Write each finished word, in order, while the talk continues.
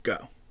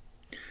Go.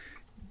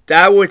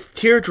 That was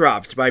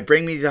Teardrops by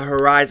Bring Me the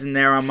Horizon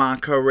there on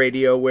Monco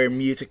Radio, where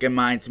music and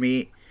minds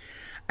meet.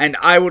 And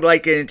I would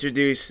like to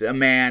introduce a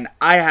man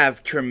I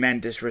have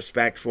tremendous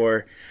respect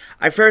for.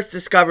 I first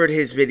discovered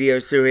his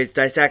videos through his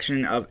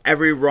dissection of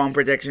every wrong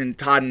prediction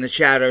Todd in the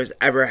Shadows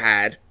ever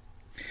had.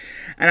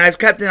 And I've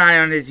kept an eye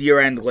on his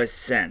year-end list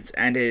since,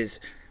 and his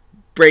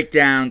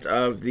breakdowns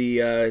of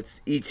the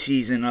each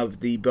season of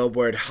the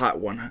Billboard Hot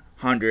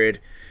 100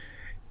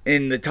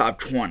 in the top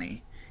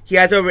 20. He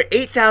has over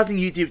 8,000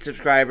 YouTube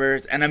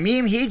subscribers, and a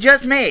meme he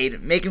just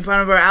made, making fun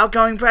of our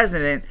outgoing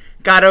president,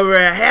 got over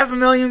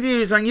 500,000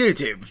 views on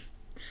YouTube.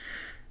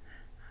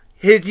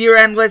 His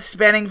year-end list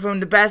spanning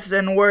from the best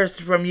and worst,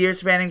 from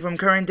years spanning from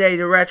current day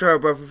to retro,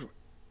 but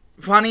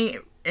funny,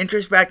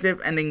 introspective,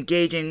 and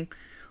engaging.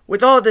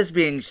 With all this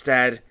being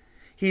said,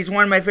 he's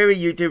one of my favorite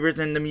YouTubers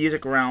in the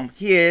music realm.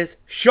 He is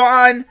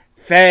Sean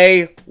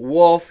Faye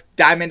Wolfe,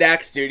 Diamond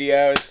X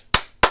Studios.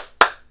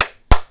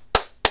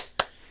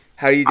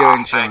 How you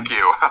doing, Sean? Thank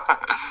you.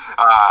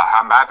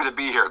 I'm happy to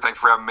be here. Thanks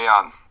for having me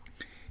on.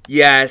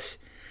 Yes.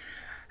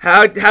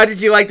 How did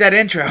you like that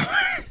intro?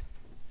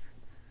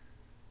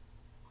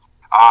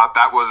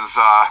 That was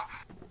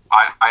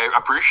I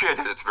appreciate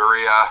it. It's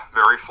very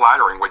very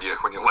flattering when you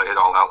lay it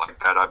all out like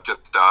that. I've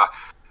just I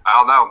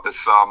don't know,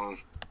 this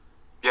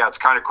yeah, it's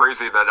kind of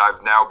crazy that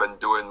I've now been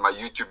doing my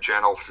YouTube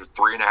channel for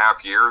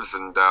 3.5 years,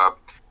 and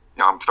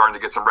I'm starting to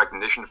get some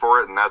recognition for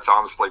it, and that's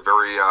honestly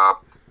very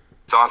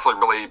it's honestly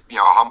really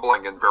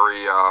humbling, and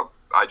very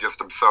I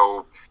just am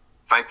so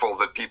thankful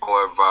that people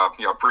have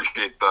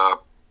appreciate the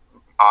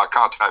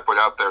content I put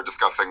out there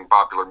discussing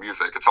popular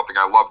music. It's something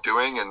I love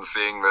doing, and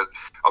seeing that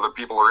other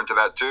people are into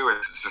that too,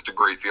 it's just a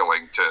great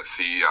feeling to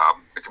see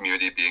the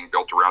community being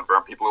built around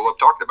people who love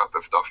talking about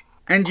this stuff.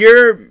 And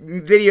your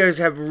videos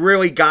have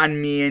really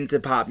gotten me into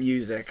pop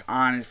music,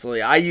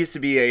 honestly. I used to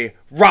be a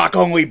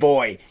rock-only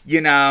boy,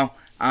 one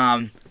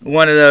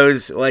of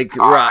those, like,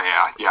 rock...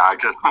 Yeah, I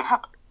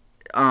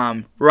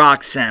guess.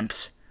 Rock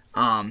simps,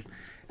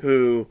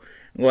 who,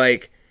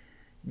 like,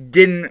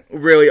 didn't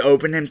really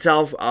open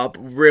himself up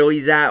really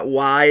that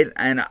wide.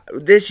 And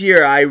this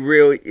year,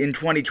 in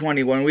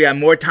 2020, when we had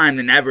more time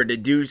than ever to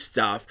do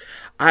stuff,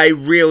 I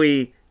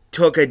really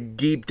took a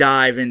deep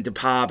dive into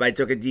pop. I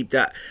took a deep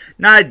dive,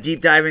 not a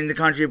deep dive into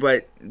country,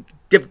 but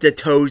dipped the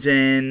toes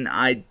in.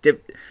 I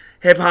dipped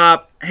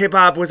hip-hop.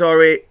 Hip-hop was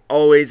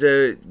always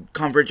a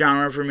comfort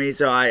genre for me,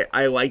 so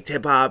I liked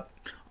hip-hop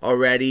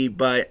already.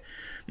 But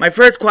my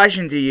first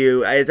question to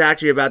you is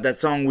actually about that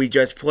song we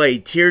just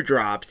played,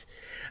 Teardrops.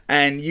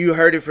 And you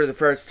heard it for the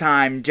first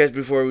time just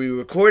before we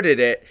recorded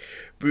it.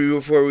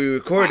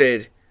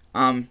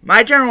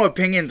 My general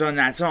opinions on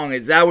that song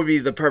is that would be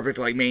the perfect,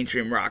 like,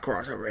 mainstream rock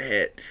crossover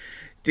hit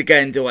to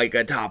get into, like,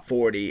 a top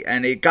 40.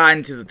 And it got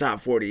into the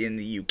top 40 in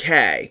the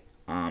UK.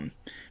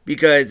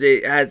 Because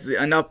it has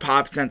enough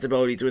pop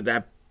sensibilities with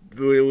the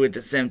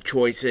synth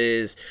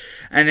choices.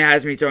 And it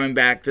has me throwing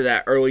back to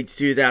that early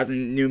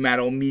 2000 new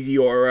metal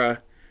Meteora,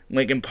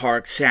 Linkin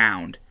Park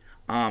sound.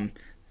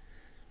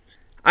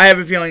 I have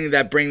a feeling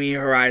that Bring Me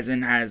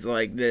Horizon has,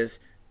 like, this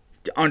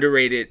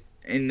underrated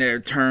in their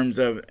terms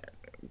of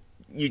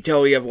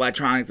utility of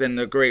electronics and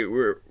a great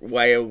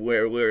way of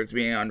where lyrics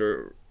being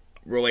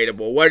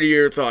relatable. What are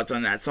your thoughts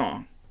on that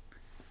song?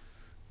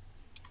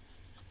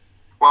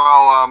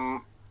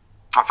 Well,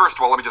 first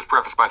of all, let me just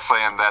preface by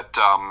saying that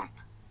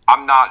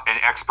I'm not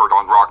an expert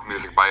on rock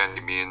music by any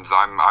means.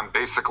 I'm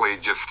basically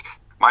just...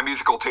 My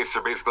musical tastes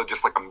are basically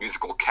just like a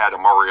musical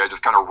katamari. I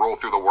just kind of roll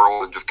through the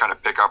world and just kind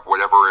of pick up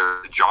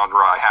whatever genre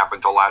I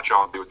happen to latch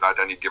on to at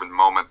any given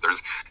moment.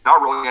 There's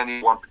not really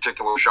any one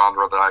particular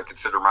genre that I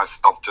consider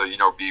myself to,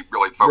 be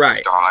really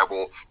focused on. I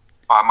will.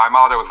 My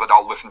motto is that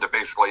I'll listen to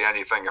basically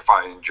anything if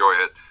I enjoy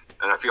it,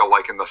 and I feel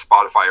like in the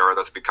Spotify era,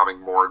 that's becoming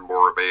more and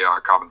more of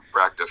a common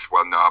practice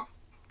when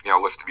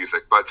listen to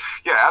music. But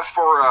yeah, as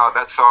for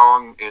that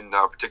song in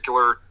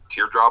particular,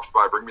 Teardrops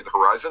by Bring Me the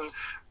Horizon,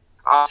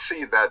 I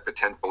see that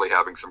potentially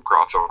having some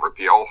crossover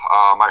appeal.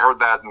 I heard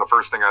that, and the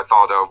first thing I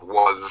thought of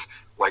was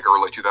like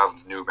early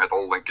 2000s new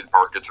metal, Linkin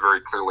Park. It's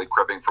very clearly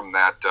cribbing from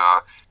that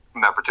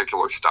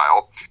particular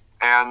style.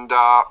 And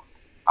I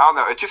don't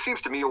know, it just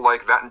seems to me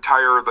like the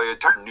entire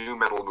new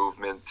metal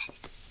movement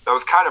that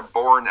was kind of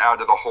born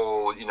out of the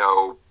whole,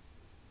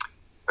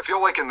 I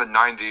feel like in the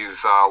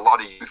 90s, a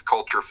lot of youth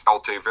culture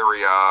felt a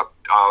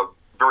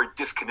very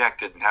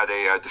disconnected and had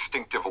a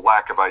distinctive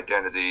lack of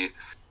identity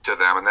to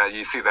them, and that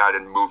you see that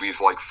in movies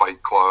like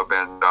Fight Club,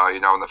 and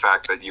and the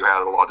fact that you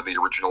had a lot of the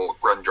original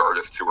grunge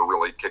artists who were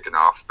really kicking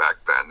off back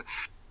then.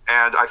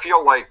 And I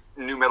feel like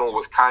nu metal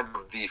was kind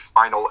of the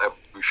final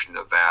evolution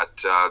of that,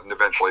 and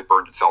eventually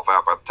burned itself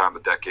out by the time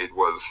the decade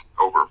was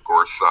over, of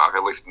course,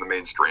 at least in the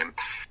mainstream.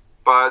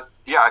 But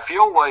yeah, I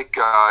feel like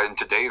in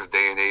today's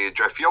day and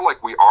age, I feel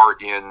like we are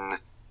in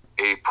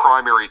a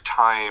primary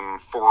time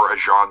for a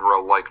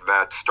genre like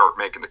that start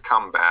making a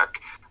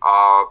comeback.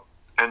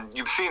 And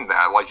you've seen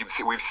that,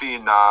 we've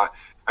seen.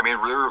 I mean,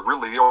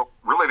 really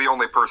the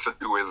only person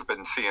who has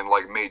been seeing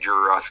like major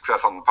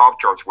success on the pop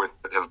charts with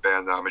it has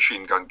been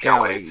Machine Gun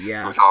Kelly,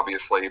 yeah. who's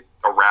obviously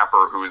a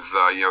rapper who's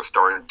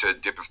starting to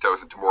dip his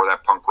toes into more of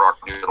that punk rock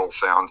new metal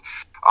sound.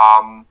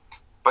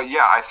 But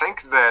yeah, I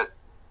think that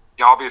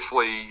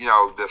obviously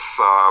this.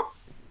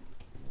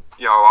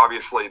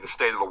 Obviously the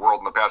state of the world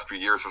in the past few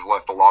years has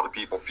left a lot of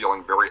people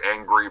feeling very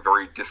angry,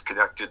 very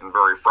disconnected, and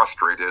very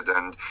frustrated.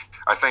 And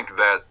I think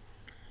that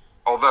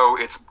although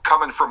it's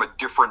coming from a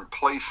different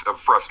place of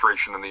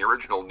frustration than the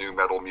original nu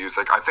metal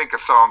music, I think a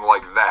song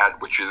like that,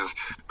 which is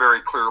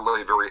very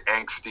clearly very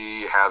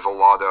angsty, has a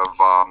lot of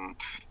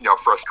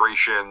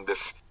frustration.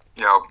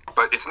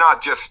 But it's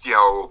not just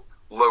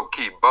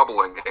low-key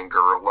bubbling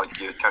anger like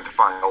you tend to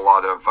find in a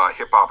lot of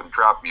hip-hop and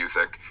trap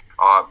music.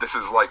 This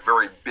is like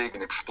very big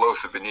and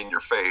explosive and in your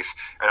face,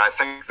 and I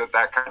think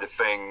that kind of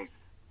thing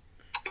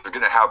is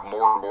going to have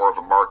more and more of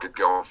a market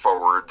going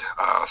forward,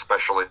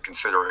 especially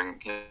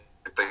considering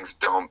if things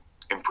don't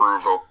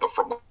improve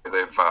from the way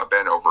they've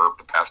been over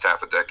the past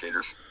half a decade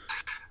or so,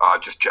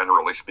 just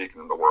generally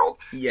speaking in the world.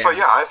 Yeah. So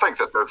yeah, I think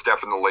that there's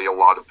definitely a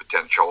lot of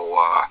potential.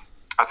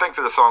 I think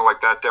that a song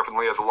like that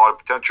definitely has a lot of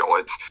potential.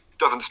 It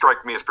doesn't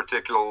strike me as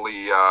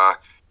particularly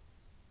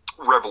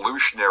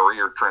revolutionary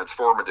or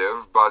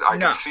transformative, but I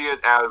can see it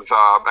as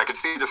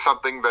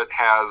something that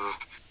has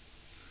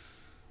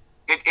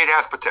it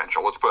has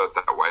potential. Let's put it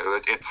that way.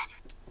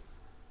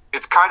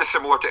 It's kind of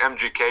similar to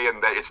MGK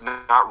in that it's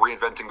not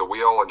reinventing the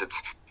wheel, and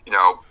it's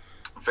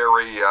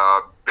very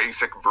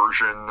basic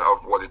version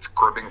of what it's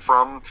cribbing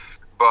from.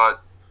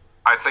 But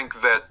I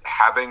think that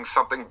having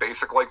something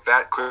basic like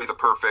that could be the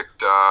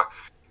perfect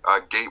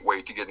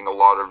gateway to getting a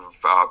lot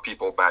of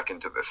people back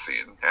into this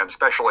scene. And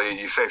especially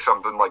you say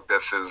something like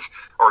this has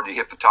already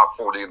hit the top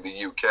 40 in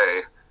the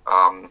UK.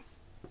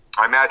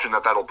 I imagine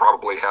that that'll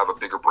probably have a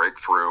bigger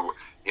breakthrough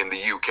in the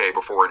UK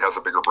before it has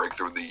a bigger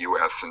breakthrough in the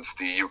US, since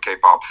the UK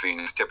pop scene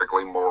is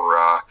typically more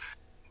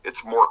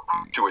it's more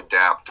to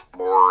adapt,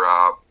 more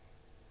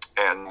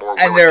and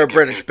they're a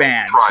British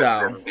band,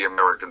 so than the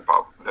American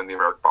pop scene.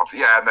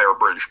 Yeah, and they're a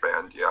British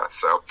band, yeah.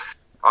 So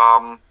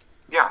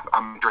yeah,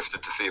 I'm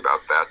interested to see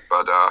about that,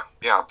 but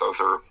yeah, those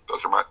are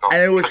my thoughts.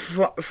 And it was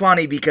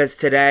funny because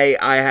today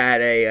I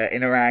had a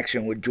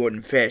interaction with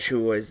Jordan Fish, who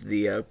was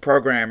the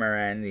programmer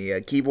and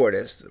the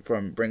keyboardist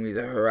from Bring Me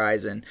the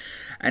Horizon,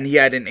 and he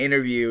had an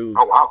interview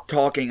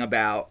talking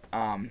about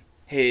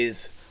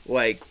his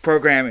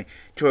programming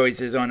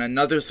choices on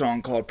another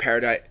song called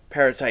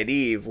Parasite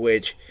Eve,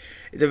 which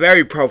is a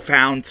very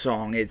profound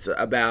song. It's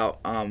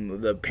about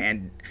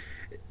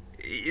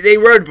they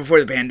wrote it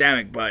before the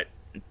pandemic, but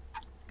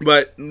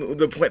with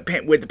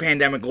the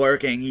pandemic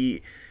lurking,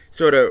 he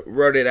sort of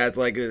wrote it as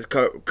like this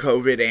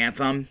COVID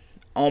anthem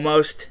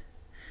almost.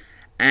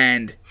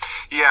 And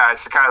yeah,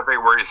 it's the kind of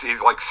thing where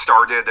he's like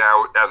started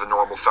out as a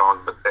normal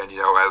song, but then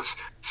as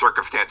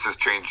circumstances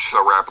changed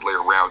so rapidly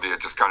around it, it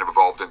just kind of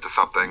evolved into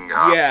something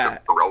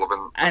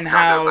irrelevant. And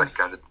that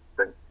kind of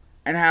thing.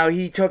 And how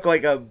he took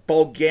like a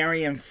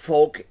Bulgarian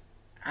folk,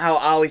 how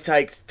Ollie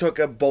Sykes took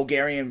a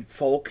Bulgarian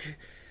folk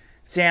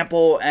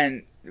sample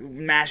and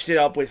mashed it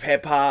up with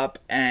hip hop,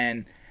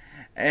 and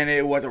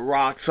it was a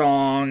rock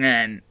song,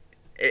 and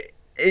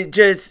it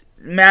just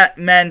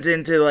mends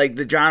into like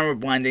the genre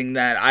blending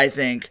that I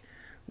think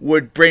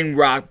would bring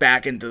rock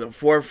back into the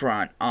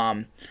forefront.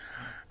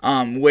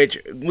 Which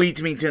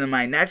leads me to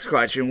my next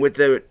question: with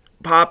the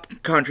pop,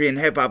 country, and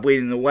hip hop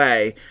leading the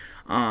way,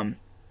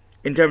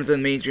 in terms of the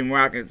mainstream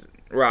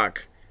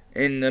rock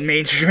in the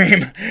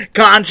mainstream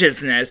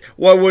consciousness,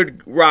 what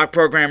would rock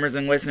programmers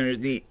and listeners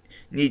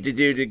need to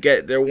do to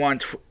get their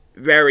once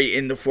very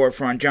in the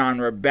forefront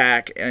genre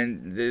back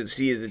and the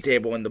seat of the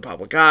table in the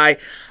public eye?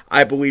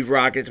 I believe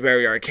rock is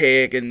very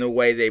archaic in the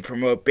way they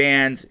promote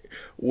bands,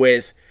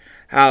 with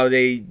how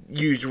they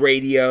use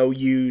radio,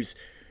 use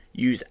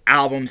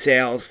album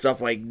sales,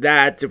 stuff like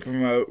that to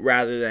promote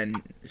rather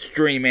than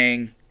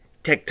streaming,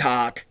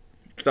 TikTok,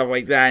 stuff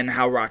like that, and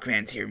how rock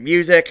fans hear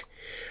music.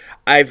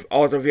 I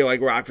also feel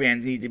like rock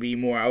fans need to be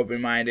more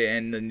open-minded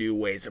in the new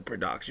ways of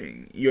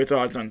production. Your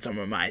thoughts on some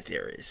of my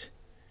theories?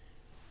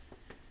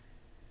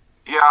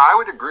 Yeah, I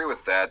would agree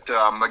with that.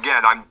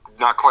 Again, I'm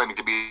not claiming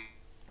to be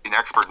an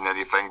expert in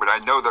anything, but I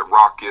know that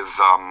rock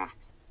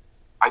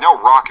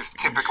is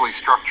typically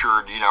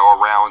structured,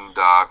 around,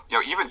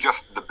 even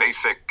just the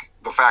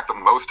fact that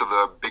most of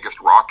the biggest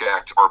rock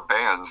acts are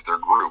bands, they're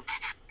groups.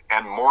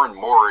 And more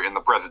in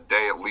the present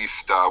day, at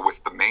least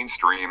with the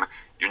mainstream,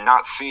 you're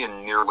not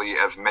seeing nearly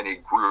as many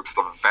groups.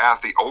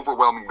 The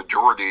overwhelming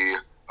majority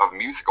of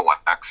musical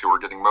acts who are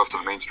getting most of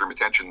the mainstream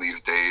attention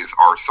these days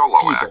are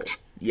solo acts.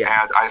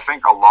 Yeah. And I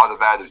think a lot of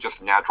that is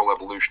just a natural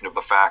evolution of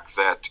the fact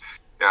that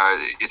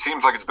it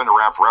seems like it's been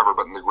around forever,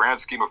 but in the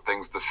grand scheme of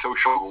things, the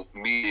social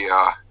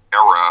media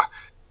era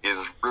is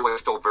really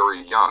still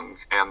very young,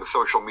 and the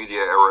social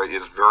media era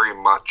is very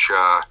much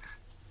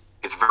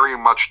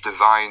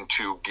designed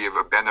to give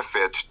a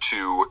benefit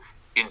to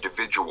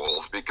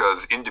individuals,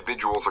 because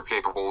individuals are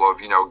capable of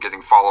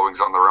getting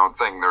followings on their own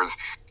thing. There's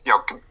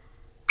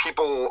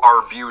people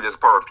are viewed as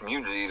part of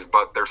communities,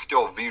 but they're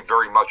still viewed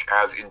very much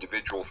as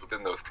individuals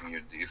within those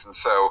communities. And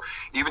so,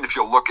 even if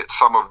you look at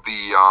some of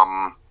the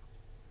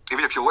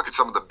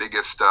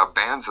biggest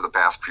bands of the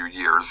past few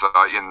years,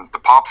 in the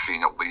pop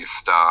scene at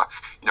least,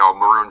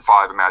 Maroon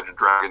 5, Imagine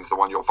Dragons, the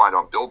one you'll find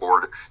on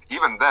Billboard,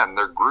 even then,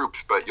 they're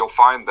groups, but you'll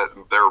find that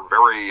they're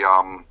very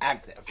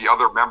active. The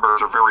other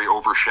members are very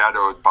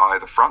overshadowed by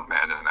the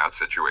frontman in that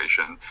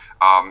situation.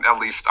 At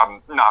least,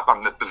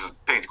 this is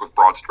painting with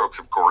broad strokes,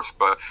 of course,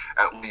 but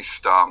at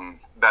least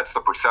that's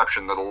the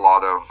perception that a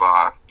lot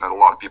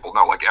of people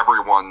know. Like,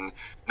 everyone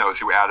knows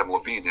who Adam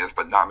Levine is,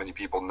 but not many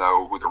people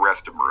know who the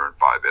rest of Maroon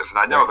 5 is. And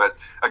I know that,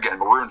 again,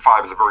 Maroon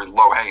 5 is a very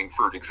low-hanging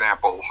fruit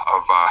example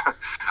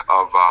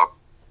of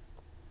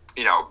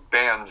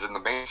bands in the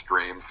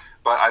mainstream,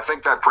 but I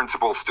think that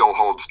principle still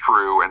holds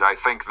true, and I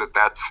think that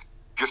that's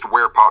just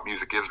where pop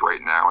music is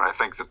right now. And I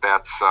think that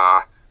that's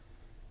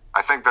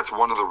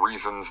one of the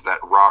reasons that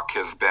rock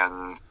has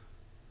been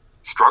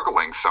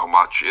struggling so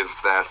much, is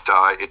that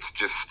it's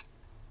just,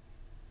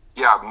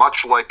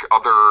 much like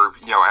other,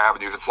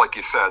 avenues, it's like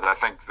you said, I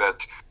think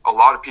that a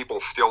lot of people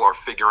still are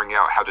figuring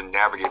out how to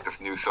navigate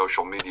this new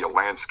social media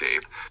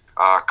landscape.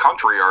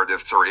 Country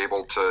artists are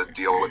able to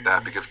deal with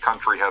that because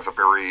country has a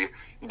very,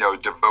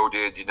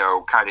 devoted,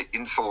 kind of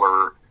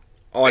insular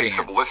audience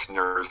of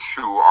listeners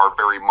who are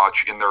very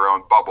much in their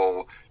own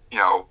bubble,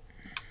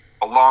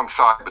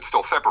 alongside but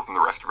still separate from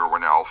the rest of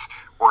everyone else.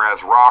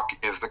 Whereas rock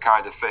is the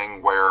kind of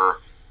thing where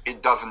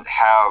it doesn't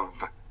have...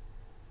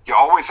 You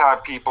always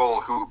have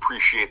people who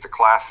appreciate the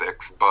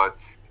classics, but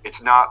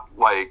it's not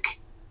like...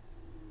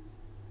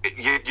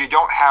 You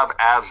don't have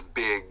as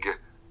big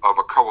of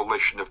a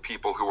coalition of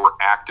people who are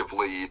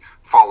actively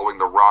following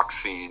the rock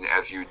scene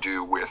as you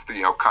do with,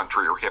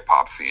 country or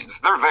hip-hop scenes.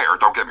 They're there,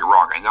 don't get me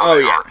wrong, I know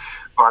they are,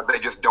 but they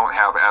just don't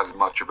have as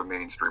much of a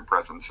mainstream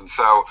presence. And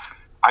so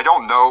I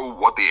don't know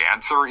what the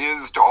answer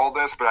is to all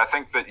this, but I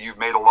think that you've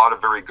made a lot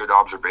of very good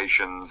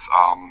observations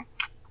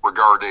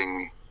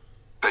regarding...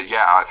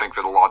 I think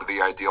that a lot of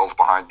the ideals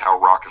behind how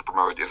rock is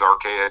promoted is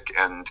archaic,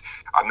 and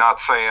I'm not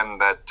saying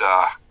I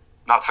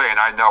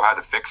know how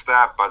to fix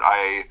that, but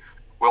I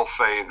will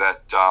say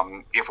that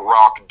if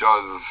rock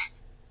does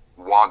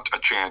want a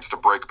chance to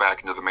break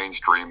back into the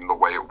mainstream the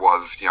way it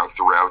was,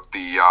 throughout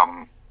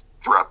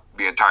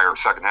the entire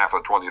second half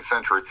of the 20th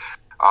century,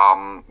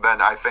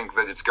 then I think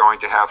that it's going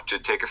to have to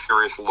take a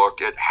serious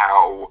look at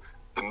how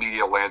the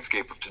media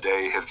landscape of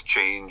today has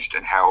changed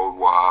and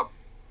how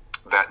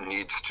that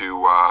needs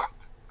to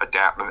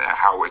adapt and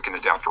how it can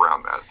adapt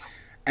around that.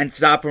 And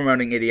stop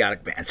promoting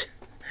idiotic bands.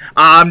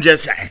 I'm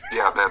just saying.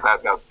 Yeah,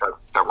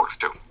 that works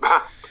too.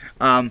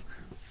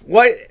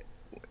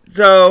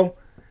 So,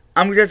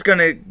 I'm just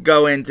gonna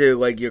go into,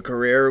 your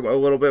career a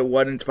little bit.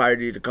 What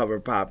inspired you to cover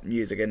pop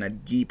music in a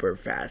deeper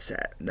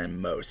facet than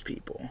most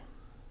people?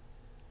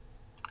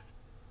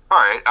 All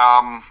right,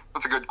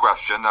 that's a good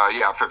question.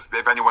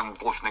 If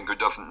anyone's listening who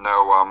doesn't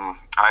know,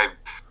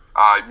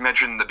 I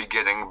mentioned in the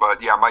beginning,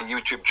 but my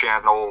YouTube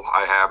channel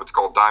it's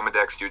called Diamond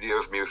X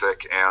Studios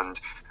Music, and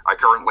I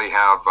currently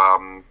have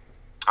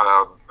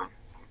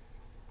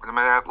what am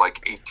I at?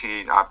 Like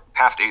 18,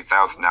 past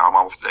 8,000 now. I'm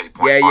almost at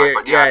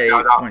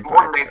 8.5.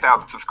 More than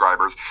 8,000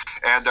 subscribers.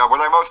 And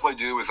what I mostly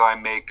do is I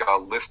make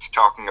lists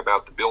talking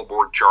about the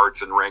Billboard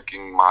charts and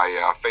ranking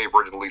my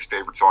favorite and least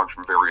favorite songs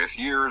from various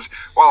years,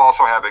 while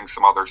also having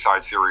some other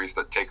side series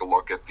that take a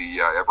look at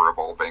the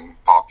ever-evolving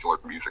popular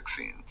music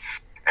scene.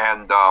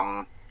 And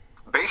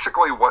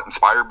basically what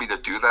inspired me to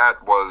do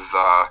that was,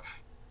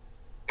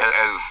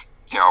 as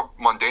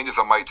mundane as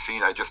it might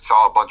seem, I just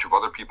saw a bunch of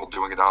other people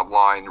doing it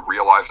online,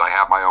 realized I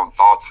have my own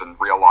thoughts, and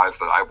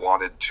realized that I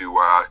wanted to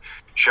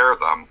share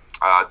them.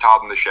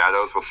 Todd in the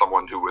Shadows was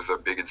someone who was a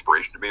big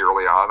inspiration to me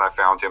early on. I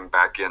found him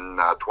back in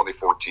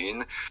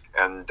 2014,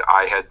 and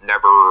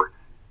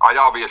I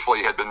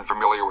obviously had been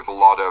familiar with a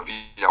lot of,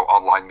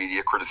 online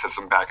media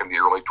criticism back in the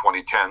early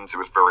 2010s. It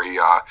was very,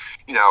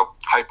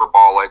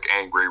 hyperbolic,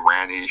 angry,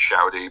 ranty,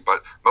 shouty,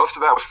 but most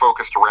of that was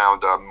focused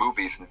around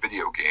movies and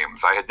video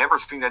games. I had never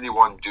seen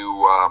anyone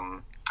do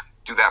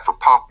that for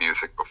pop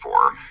music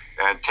before,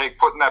 and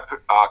putting that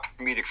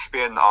comedic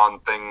spin on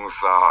things,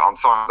 on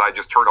songs I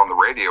just heard on the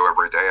radio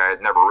every day. I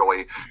had never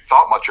really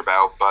thought much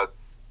about, but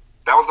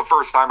that was the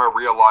first time I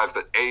realized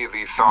that A,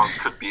 these songs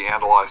could be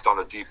analyzed on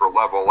a deeper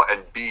level,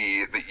 and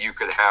B, that you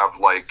could have,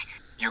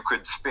 you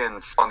could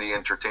spin funny,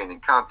 entertaining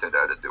content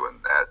out of doing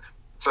that.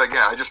 So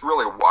again,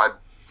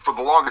 for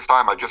the longest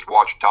time, I just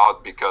watched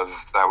Todd because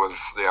that was,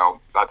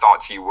 I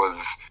thought he was...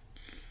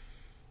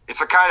 It's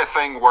the kind of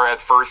thing where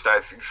at first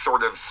I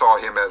sort of saw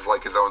him as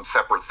his own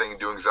separate thing,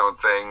 doing his own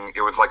thing.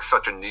 It was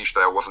such a niche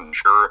that I wasn't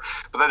sure.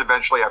 But then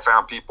eventually I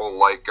found people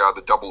like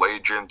The Double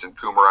Agent and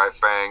Kumarai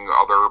Fang,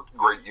 other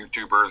great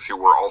YouTubers who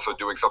were also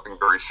doing something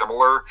very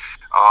similar.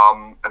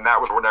 And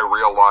that was when I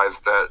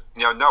realized that,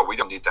 no, we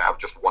don't need to have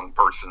just one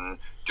person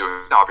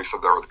doing it. Obviously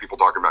there are the people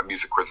talking about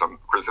music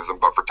criticism,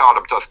 but for Todd,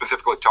 I'm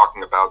specifically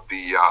talking about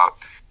the...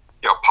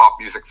 pop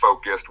music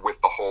focused with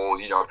the whole,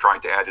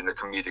 trying to add in a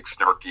comedic,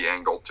 snarky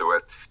angle to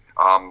it.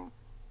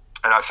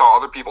 and I saw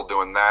other people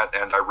doing that,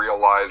 and I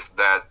realized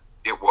that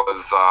it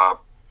was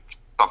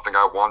something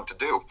I wanted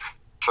to do.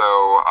 So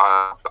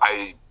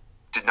I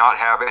did not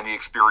have any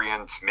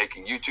experience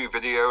making YouTube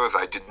videos.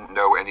 I didn't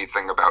know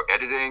anything about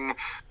editing,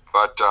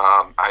 but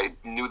I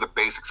knew the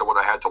basics of what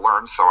I had to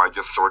learn. So I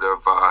just sort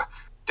of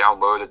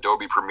downloaded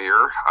Adobe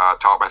Premiere,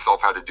 taught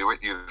myself how to do it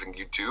using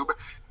YouTube,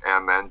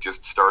 and then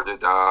just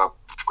started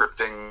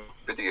scripting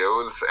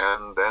videos,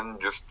 and then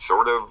just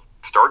sort of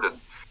started.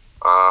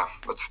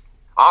 That's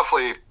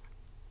honestly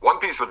one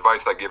piece of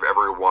advice I give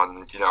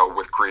everyone,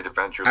 with creative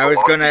ventures. I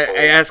was gonna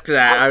ask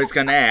that. I was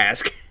gonna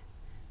ask.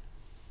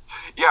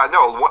 Yeah,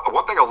 no.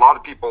 One thing a lot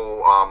of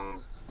people,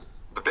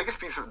 the biggest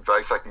piece of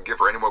advice I can give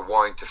for anyone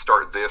wanting to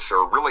start this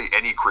or really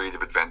any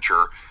creative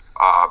adventure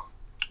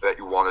that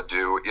you want to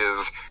do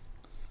is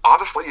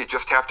honestly, you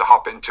just have to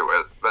hop into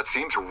it. That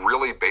seems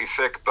really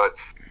basic, but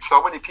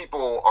so many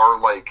people are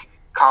like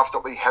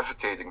constantly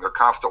hesitating. They're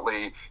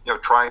constantly,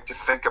 trying to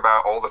think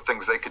about all the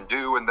things they can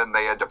do, and then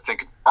they end up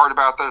thinking hard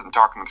about it and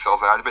talking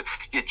themselves out of it.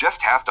 You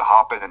just have to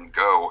hop in and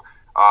go.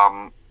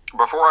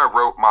 Before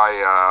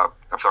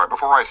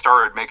I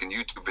started making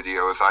YouTube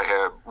videos,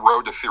 I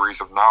wrote a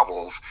series of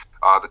novels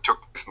that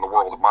took place in the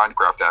world of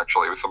Minecraft,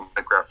 actually. It was some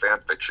Minecraft fan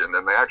fiction,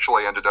 and they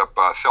actually ended up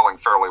selling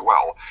fairly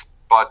well.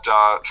 But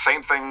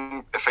same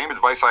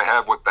advice I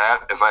have with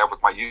that as I have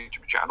with my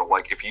YouTube channel.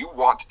 Like, if you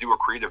want to do a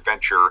creative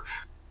venture,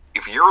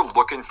 if you're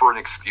looking for an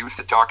excuse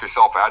to talk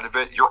yourself out of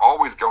it, you're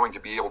always going to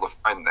be able to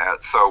find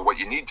that. So what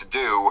you need to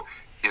do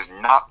is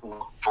not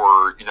look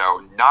for,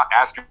 not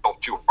ask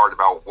yourself too hard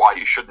about why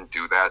you shouldn't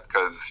do that,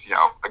 because,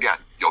 again,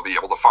 you'll be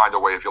able to find a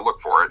way if you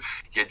look for it.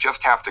 You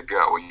just have to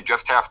go. You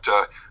just have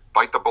to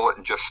bite the bullet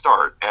and just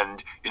start.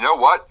 And you know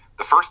what?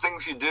 The first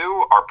things you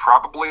do are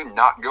probably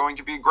not going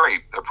to be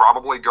great. They're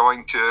probably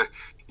going to,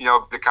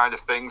 the kind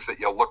of things that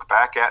you'll look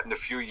back at in a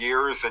few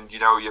years and,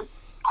 you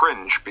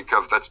cringe,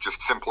 because that's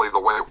just simply the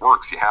way it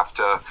works. You have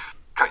to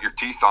cut your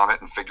teeth on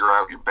it and figure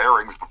out your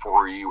bearings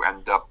before you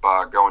end up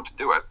going to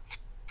do it.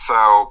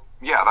 So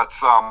yeah, that's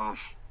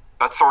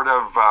sort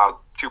of a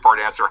two-part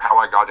answer: how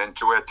I got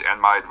into it and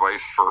my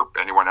advice for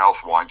anyone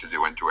else wanting to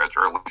do into it,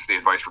 or at least the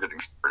advice for getting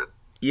started.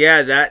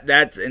 Yeah,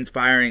 that's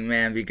inspiring,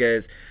 man.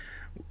 Because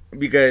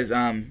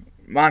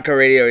Monco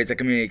Radio is a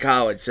community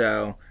college,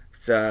 so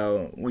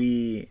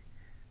we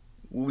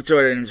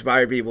sort of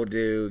inspire people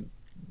to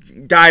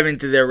dive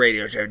into their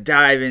radio show,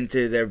 dive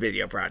into their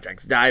video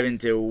projects, dive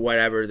into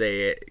whatever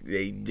they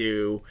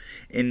do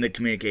in the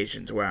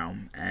communications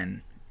realm,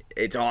 and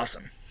it's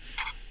awesome.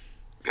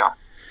 Yeah.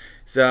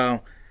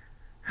 So,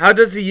 how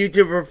does the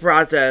YouTuber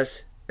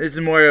process, this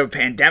is more of a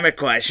pandemic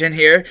question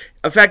here,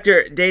 affect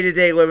your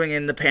day-to-day living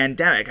in the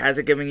pandemic? Has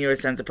it given you a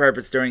sense of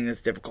purpose during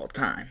this difficult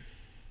time?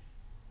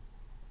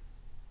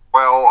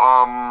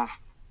 Well,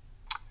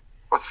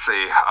 let's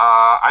see.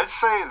 I'd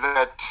say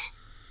that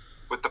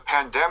with the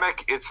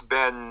pandemic, it's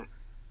been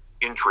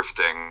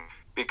interesting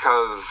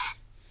because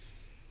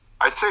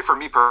I'd say for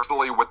me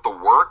personally, with the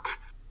work,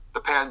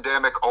 the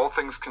pandemic, all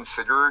things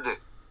considered,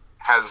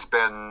 has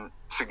been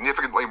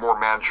significantly more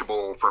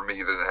manageable for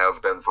me than it has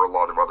been for a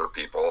lot of other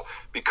people,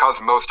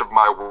 because most of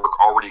my work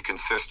already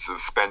consists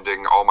of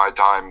spending all my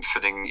time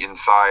sitting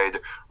inside,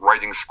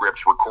 writing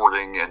scripts,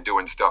 recording, and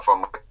doing stuff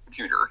on my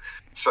computer.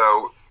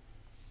 So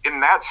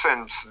in that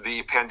sense,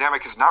 the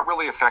pandemic has not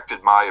really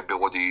affected my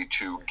ability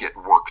to get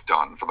work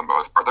done for the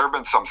most part. There have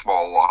been some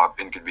small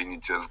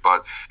inconveniences,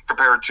 but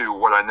compared to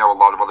what I know a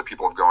lot of other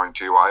people have gone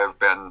to, I have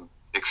been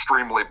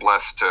extremely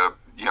blessed to,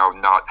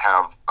 not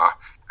have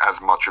as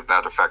much of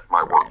that affect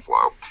my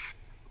workflow.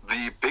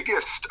 The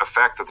biggest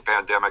effect that the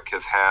pandemic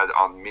has had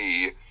on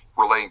me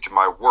relating to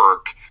my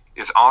work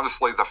is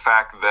honestly the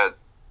fact that,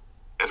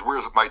 as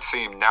weird as it might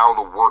seem, now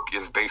the work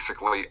is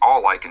basically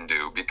all I can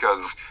do,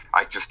 because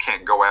I just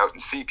can't go out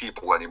and see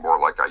people anymore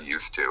like I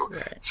used to.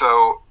 Right.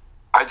 So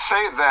I'd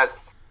say that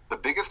the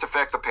biggest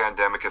effect the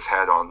pandemic has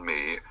had on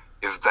me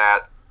is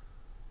that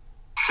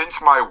since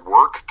my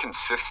work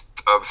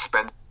consists of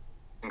spending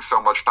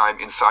so much time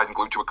inside and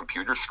glued to a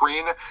computer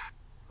screen,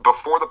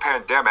 before the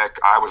pandemic,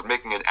 I was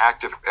making an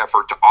active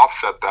effort to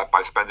offset that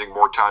by spending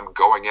more time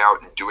going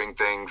out and doing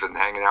things and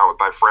hanging out with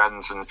my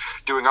friends and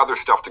doing other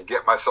stuff to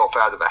get myself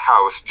out of the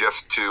house,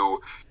 just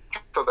so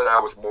that I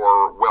was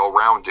more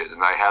well-rounded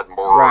and I had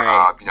more,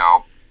 Right.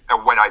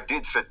 And when I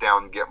did sit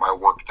down and get my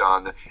work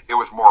done, it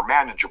was more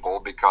manageable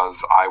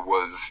because I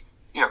was,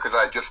 because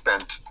I just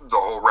spent the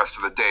whole rest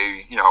of the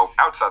day,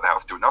 outside the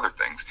house doing other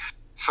things.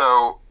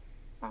 So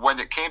when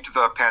it came to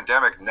the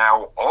pandemic,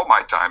 now all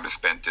my time is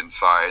spent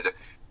inside.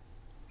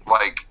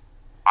 Like,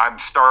 I'm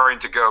starting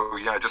to go,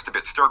 just a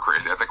bit stir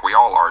crazy. I think we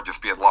all are, just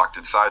being locked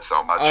inside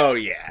so much. Oh,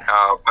 yeah.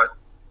 But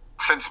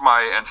since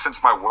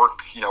my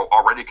work,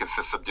 already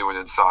consists of doing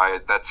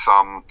inside, that's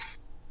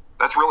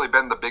really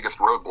been the biggest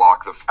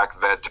roadblock. The fact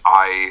that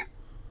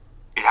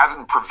it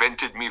hasn't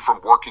prevented me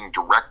from working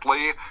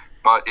directly,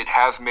 but it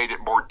has made it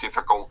more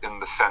difficult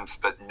in the sense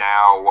that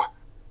now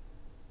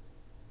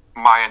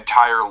my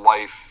entire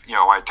life,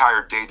 my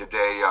entire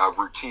day-to-day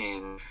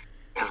routine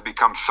has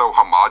become so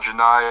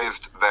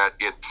homogenized that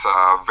it's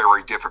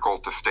very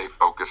difficult to stay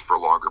focused for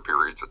longer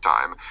periods of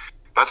time.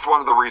 That's one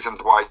of the reasons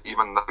why,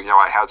 even though,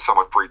 I had so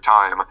much free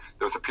time,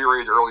 there was a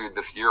period earlier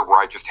this year where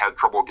I just had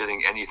trouble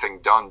getting anything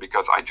done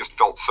because I just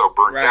felt so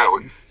burnt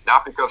out.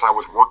 Not because I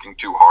was working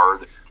too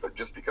hard, but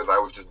just because I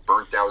was just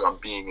burnt out on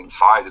being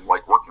inside and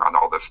working on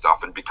all this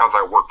stuff. And because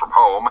I work from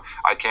home,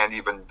 I don't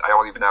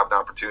even have an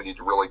opportunity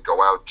to really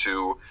go out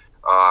to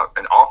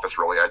an office.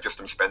 Really, I just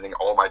am spending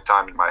all my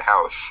time in my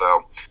house.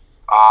 So,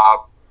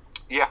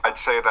 yeah, I'd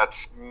say but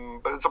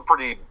it's a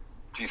pretty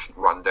decent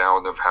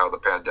rundown of how the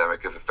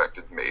pandemic has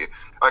affected me.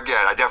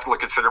 Again, I definitely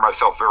consider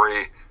myself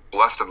very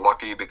blessed and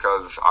lucky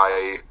because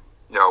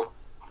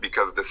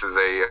because this is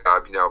a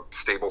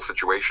stable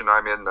situation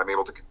I'm in. I'm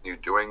able to continue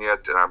doing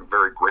it, and I'm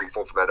very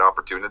grateful for that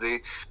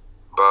opportunity.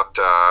 But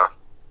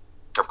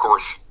of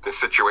course, a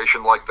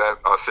situation like the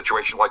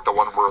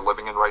one we're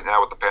living in right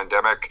now with the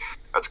pandemic,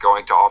 that's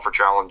going to offer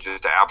challenges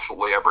to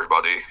absolutely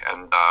everybody,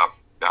 and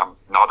I'm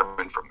not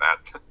immune from that.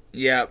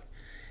 Yep.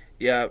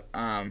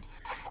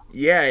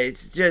 Yeah,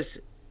 it's just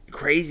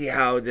crazy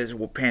how this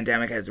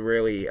pandemic has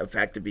really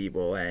affected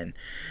people, and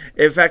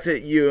it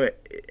affected you.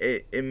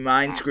 It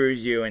mind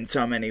screws you in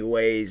so many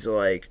ways.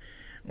 Like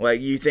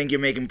you think you're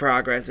making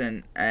progress,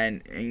 and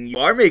you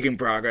are making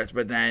progress,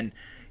 but then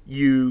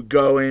you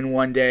go in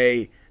one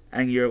day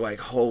and you're like,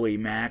 holy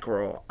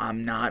mackerel,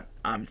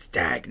 I'm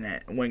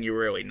stagnant, when you're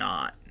really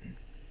not.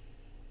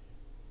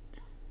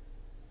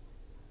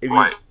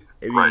 Right,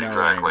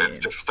 exactly.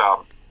 It's just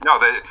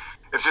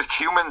it's just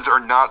humans are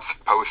not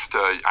supposed to.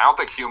 I don't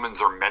think humans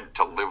are meant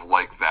to live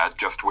like that.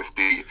 Just with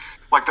there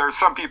are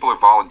some people who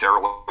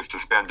voluntarily to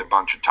spend a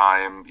bunch of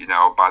time,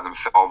 by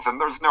themselves,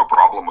 and there's no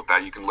problem with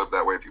that. You can live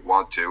that way if you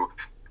want to.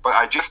 But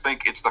I just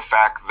think it's the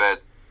fact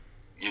that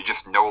you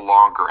just no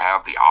longer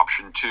have the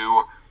option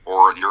to,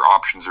 or your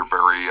options are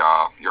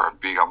you're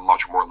being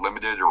much more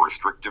limited or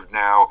restrictive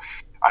now.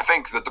 I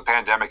think that the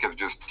pandemic has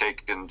just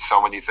taken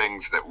so many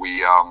things that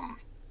we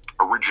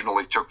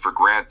originally took for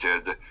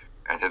granted,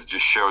 and has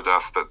just showed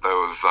us that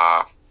those,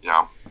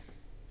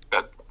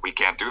 that we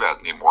can't do that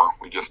anymore.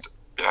 We just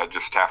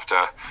have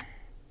to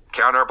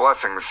count our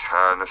blessings.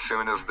 And as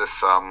soon as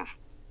this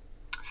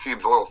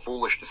seems a little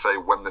foolish to say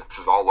when this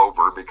is all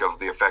over, because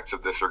the effects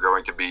of this are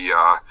going to be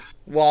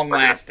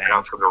long-lasting,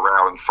 bouncing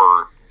around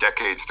for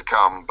decades to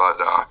come. But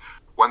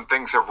when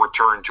things have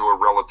returned to a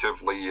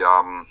relatively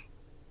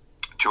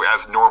to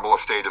as normal a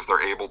state as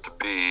they're able to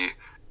be,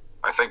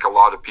 I think a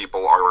lot of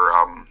people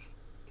are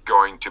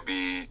going to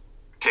be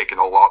taking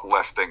a lot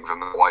less things in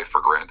their life for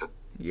granted.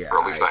 Yeah,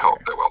 or at least I hope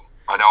they will.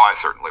 I know I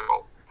certainly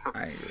will.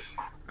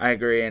 I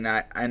agree, and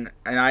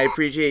I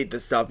appreciate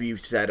the stuff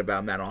you've said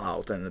about mental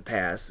health in the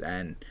past,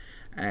 and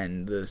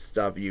the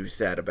stuff you've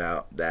said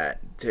about that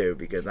too,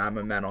 because I'm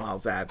a mental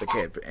health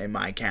advocate in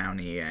my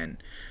county, and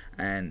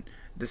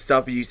the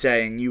stuff you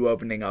say and you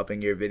opening up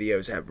in your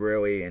videos have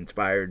really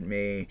inspired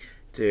me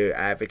to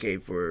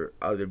advocate for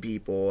other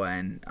people,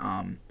 and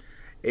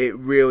it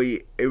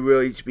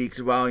really speaks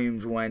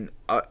volumes when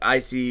I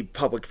see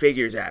public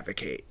figures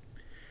advocate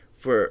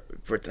for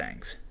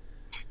things.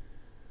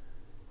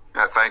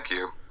 Yeah, thank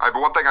you. But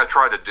one thing I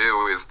try to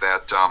do is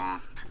that,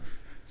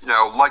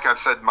 like I've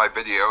said in my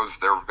videos,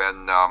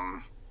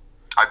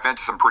 I've been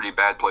to some pretty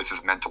bad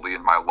places mentally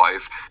in my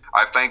life.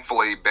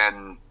 Thankfully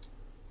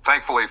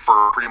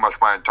for pretty much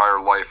my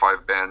entire life,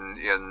 I've been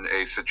in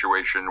a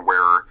situation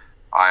where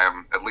I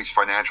am at least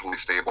financially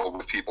stable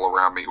with people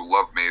around me who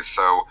love me.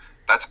 So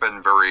that's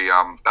been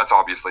that's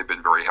obviously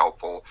been very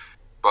helpful.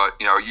 But,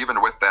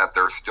 even with that,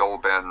 I've still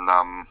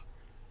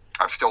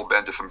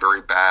been to some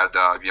very bad,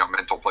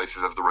 mental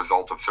places as the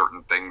result of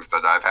certain things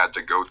that I've had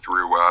to go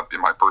through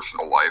in my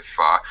personal life.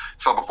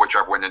 Some of which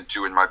I've went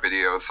into in my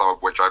videos, some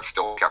of which I've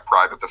still kept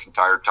private this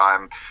entire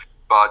time.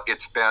 But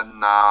it's been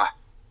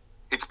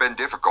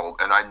difficult,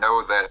 and I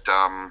know that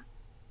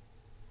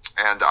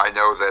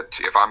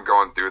if I'm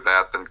going through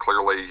that, then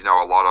clearly,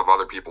 a lot of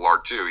other people are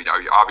too.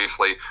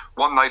 Obviously,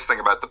 one nice thing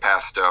about the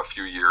past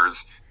few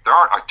years, there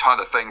aren't a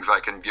ton of things I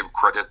can give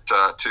credit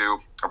to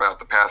about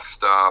the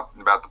past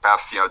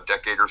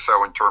decade or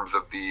so in terms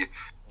of the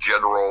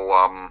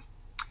general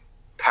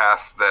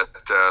path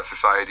that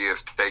society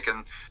has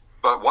taken.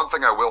 But one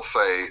thing I will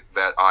say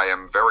that I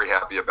am very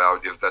happy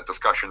about is that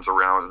discussions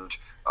around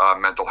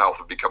mental health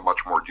have become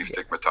much more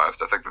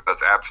destigmatized. I think that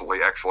that's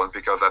absolutely excellent,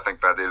 because I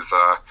think that is.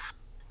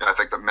 I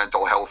think that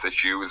mental health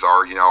issues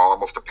are,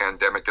 almost a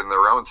pandemic in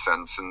their own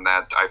sense, and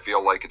that I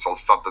feel like it's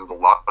something a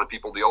lot of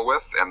people deal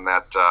with, and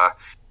that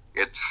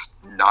it's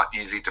not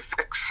easy to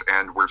fix,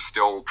 and we're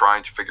still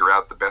trying to figure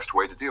out the best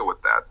way to deal with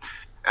that.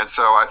 And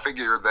so I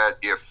figure that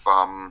I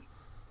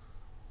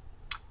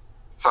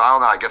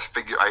don't know,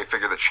 I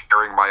figure that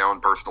sharing my own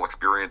personal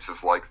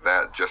experiences like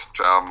that just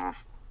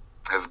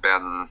has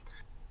been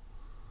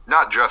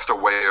not just a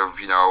way of,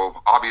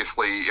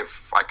 obviously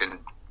if I can,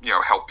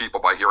 help people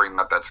by hearing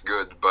that, that's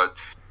good, but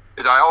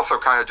I also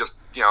kind of just,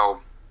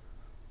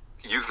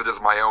 use it as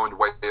my own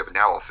way of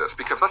analysis,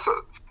 because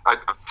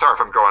Sorry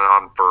if I'm going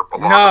on for a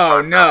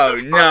long No,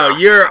 time. no.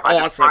 You're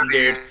awesome,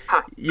 dude.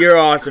 You're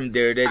awesome,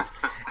 dude.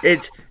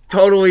 It's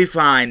totally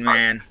fine,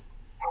 man.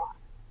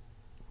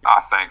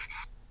 Thanks.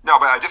 No,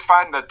 but I just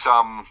find that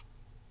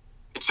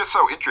it's just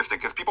so interesting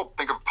because people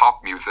think of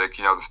pop music,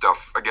 the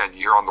stuff, again, you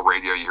hear on the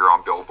radio, you hear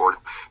on Billboard.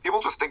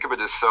 People just think of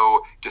it as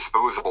so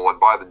disposable and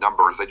by the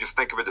numbers. They just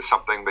think of it as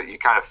something that you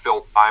kind of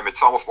fill time.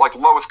 It's almost like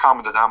lowest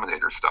common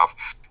denominator stuff.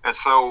 And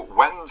so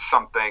when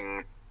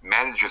something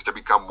manages to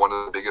become one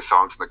of the biggest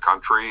songs in the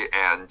country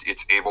and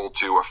it's able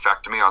to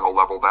affect me on a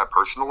level that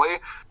personally,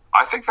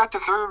 I think that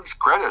deserves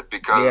credit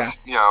because,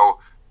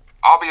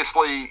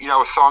 obviously,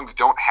 songs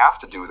don't have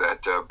to do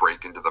that to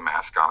break into the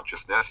mass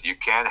consciousness. You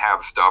can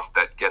have stuff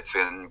that gets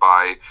in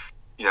by,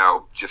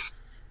 just,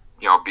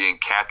 being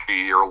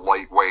catchy or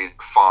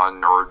lightweight,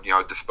 fun, or,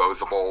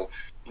 disposable.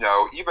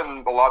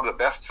 Even a lot of the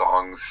best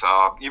songs,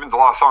 even a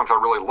lot of songs I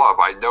really love,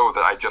 I know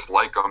that I just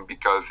like them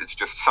because it's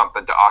just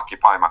something to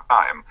occupy my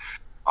time.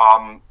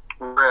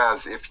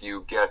 Whereas if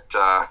you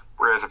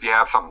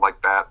have something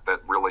like that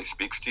really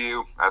speaks to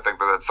you, I think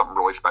that that's something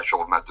really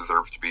special and that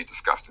deserves to be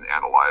discussed and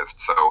analyzed.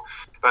 So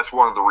that's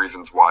one of the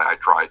reasons why I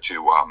try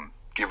to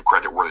give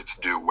credit where it's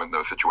due when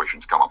those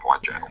situations come up on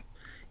my channel.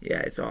 Yeah,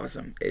 it's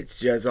awesome. It's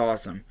just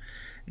awesome.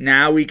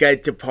 Now we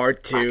get to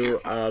part 2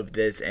 of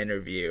this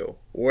interview.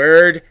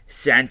 Word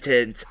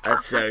Sentence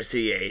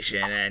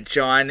Association. And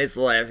Sean is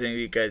laughing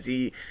because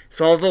he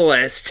saw the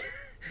list.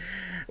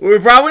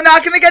 We're probably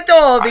not going to get to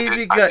all of these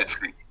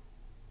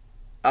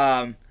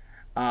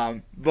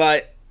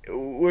but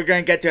we're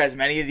going to get to as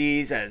many of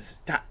these as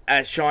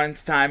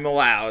Sean's time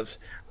allows.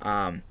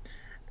 And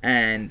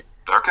this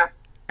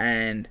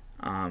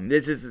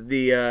is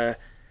the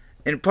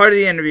in part of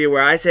the interview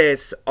where I say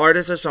it's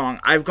artist or song.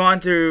 I've gone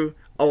through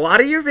a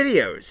lot of your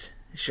videos,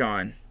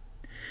 Sean,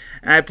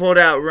 and I pulled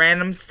out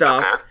random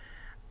stuff. Okay.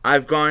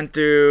 I've gone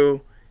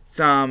through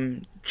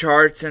some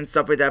charts and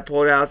stuff like that,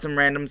 pulled out some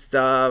random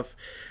stuff,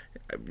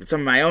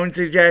 some of my own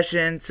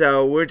suggestions,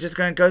 so we're just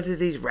going to go through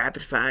these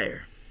rapid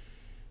fire.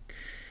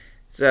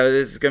 So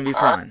this is going to be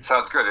fun.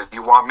 Sounds good.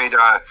 You want me to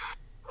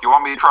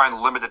try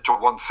and limit it to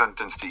one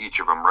sentence to each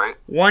of them, right?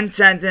 One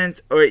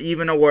sentence or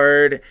even a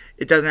word.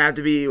 It doesn't have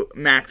to be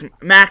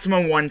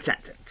maximum one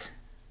sentence.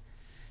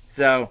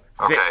 So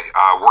okay,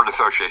 word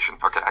association.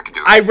 Okay, I can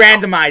do that. I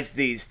randomized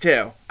these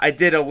too. I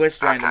did a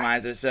list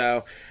randomizer,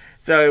 so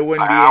it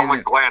wouldn't be. I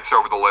only glanced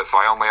over the list, so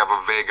I only have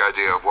a vague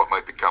idea of what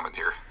might be coming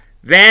here.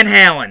 Van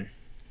Halen.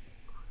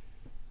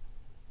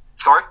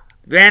 Sorry?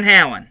 Van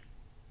Halen.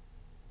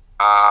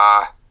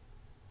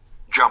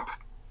 Jump.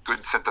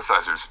 Good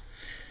synthesizers.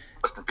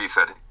 Rest in peace,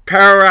 Eddie.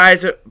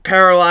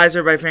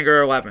 Paralyzer by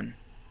Finger 11.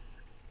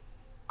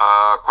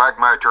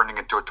 Quagmire turning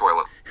into a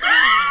toilet.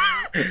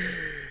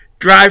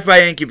 Drive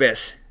by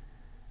Incubus.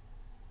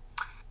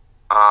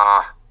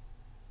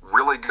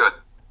 Really good.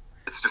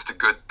 It's just a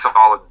good,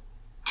 solid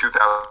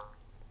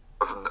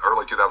 2000,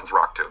 early 2000s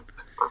rock tune.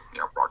 Or,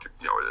 rock, it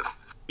is.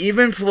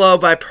 Even Flow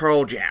by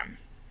Pearl Jam.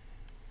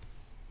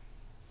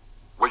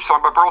 Which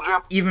song by Pearl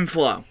Jam? Even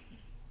Flow.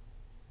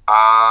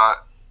 I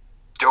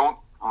don't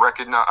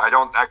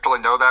actually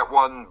know that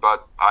one,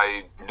 but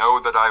I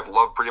know that I've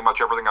loved pretty much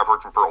everything I've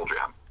heard from Pearl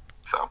Jam.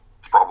 So,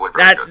 it's probably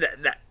very good.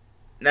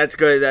 That's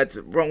good. That's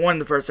one of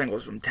the first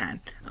singles from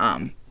 10.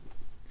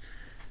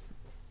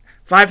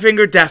 Five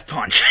Finger Death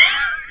Punch.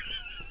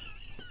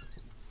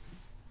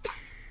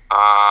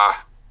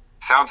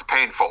 Sounds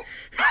painful.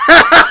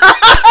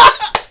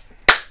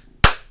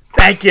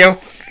 Thank you.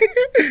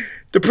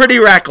 The Pretty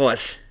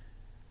Reckless.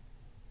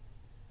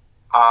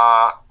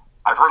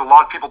 I've heard a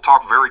lot of people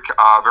talk very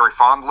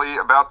fondly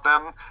about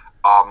them.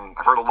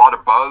 I've heard a lot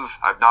of buzz.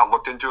 I've not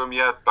looked into them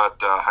yet,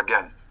 but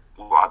again,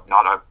 rock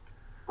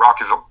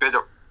is a bit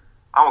of,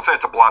 I won't say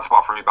it's a blind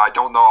spot for me, but I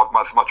don't know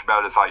as much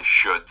about it as I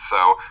should.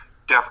 So,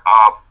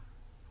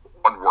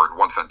 one word,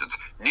 one sentence.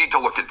 Need to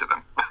look into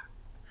them.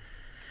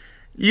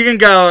 You can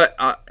go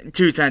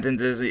 2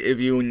 sentences if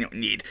you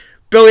need.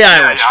 Billie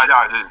Eilish.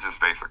 Yeah, it's just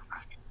basic.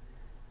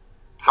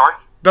 Sorry?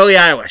 Billie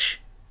Eilish.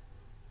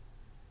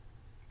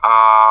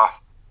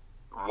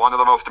 One of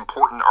the most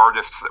important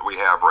artists that we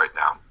have right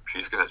now.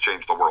 She's going to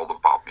change the world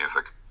of pop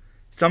music.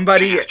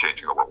 She is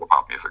changing the world of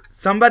pop music.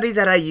 Somebody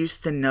that I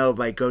used to know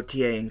by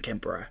Gautier and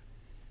Kempera.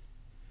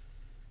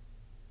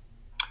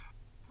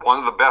 One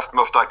of the best,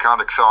 most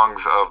iconic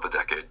songs of the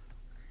decade.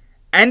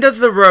 End of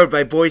the Road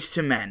by Boyz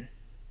II Men.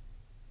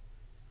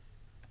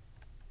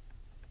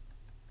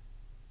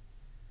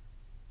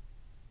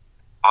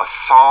 A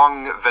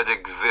song that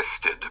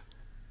existed.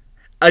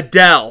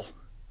 Adele.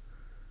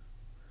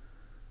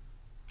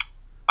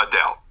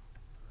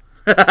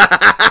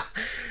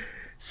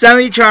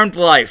 Semi-Charmed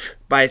Life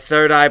by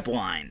Third Eye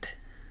Blind.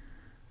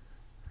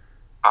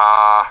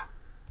 I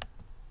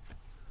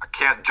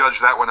can't judge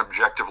that one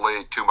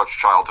objectively. Too much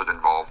childhood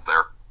involved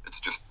there. It's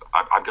just,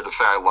 I'm going to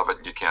say I love it,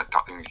 and you can't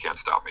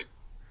stop me.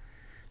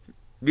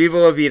 Viva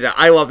La Vida.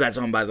 I love that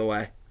song, by the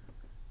way.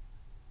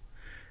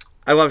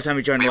 I love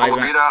Semi-Charmed Life. Viva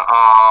La Vida,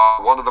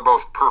 one of the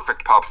most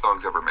perfect pop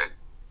songs ever made.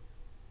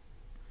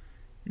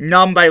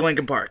 Numb by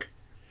Linkin Park.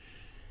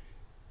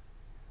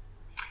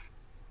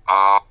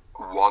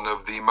 One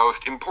of the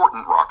most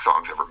important rock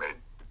songs ever made.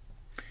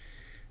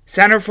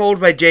 Centerfold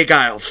by Jay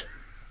Giles.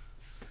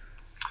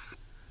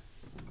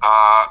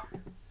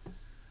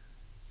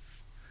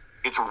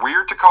 It's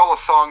weird to call a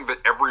song that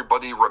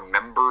everybody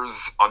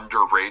remembers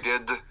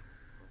underrated,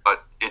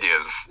 but it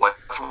is. Like,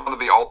 it's one of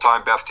the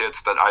all-time best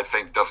hits that I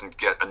think doesn't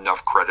get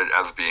enough credit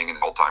as being an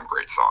all-time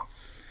great song.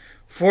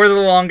 For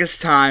the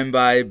Longest Time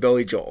by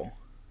Billy Joel.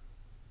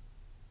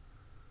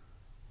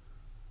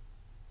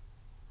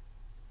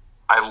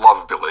 I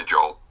love Billy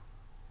Joel.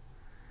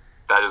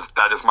 That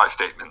is my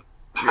statement.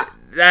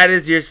 That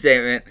is your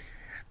statement.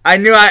 I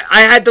knew I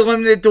had to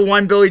limit it to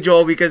one Billy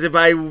Joel, because if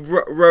I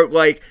wrote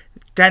like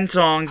 10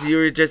 songs, you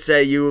would just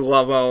say you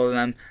love all of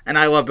them, and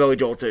I love Billy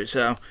Joel too.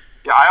 So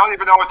yeah, I don't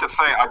even know what to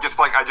say. I just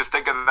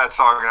think of that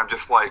song, and I'm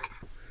just like,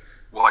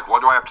 well, like,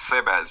 what do I have to say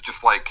about it? It's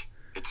just like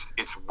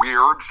it's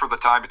weird for the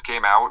time it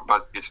came out,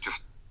 but it's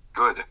just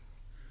good.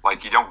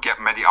 Like, you don't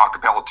get many a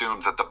cappella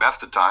tunes at the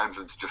best of times.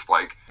 It's just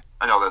like,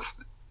 I know that's.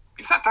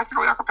 Is that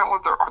technically a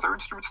cappella? Are there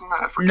instruments in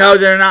that? I forget. No,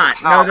 they're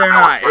not. No, they're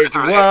not. It's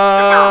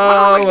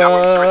whoa.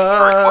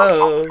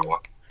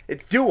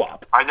 It's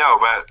doo-wop. I know,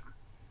 but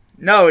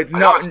no, it's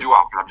no. It's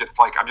doo-wop. I'm just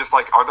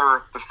like, are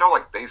there? There's no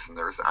like bass in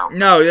there. Is there?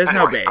 No, there's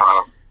no bass.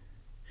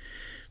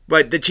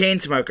 But the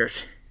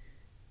Chainsmokers.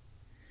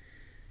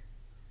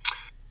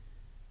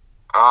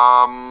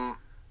 The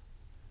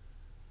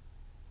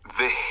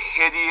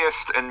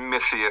hittiest and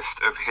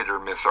missiest of hit or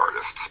miss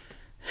artists.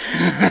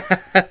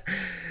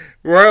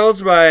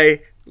 Royals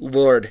by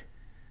Lord.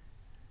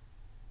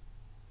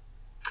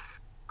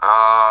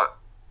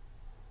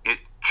 It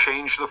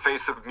changed the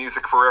face of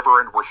music forever,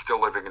 and we're still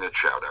living in its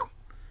shadow.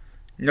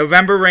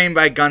 November Rain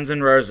by Guns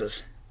N'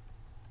 Roses.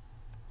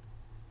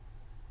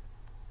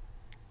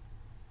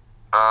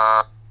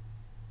 The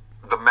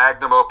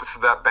magnum opus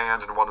of that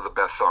band, and one of the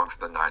best songs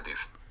in the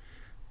 90s.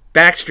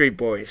 Backstreet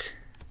Boys.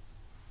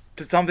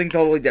 To something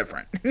totally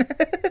different.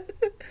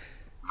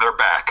 They're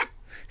back.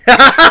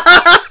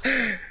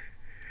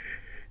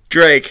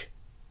 Drake.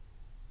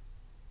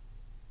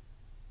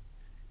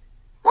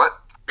 What?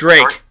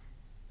 Drake.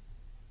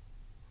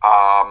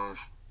 Sorry?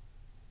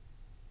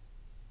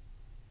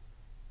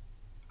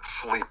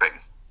 Sleeping.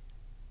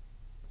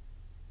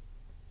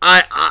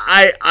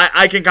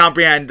 I can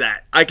comprehend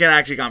that. I can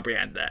actually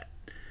comprehend that.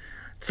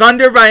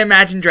 Thunder by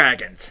Imagine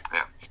Dragons.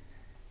 Yeah.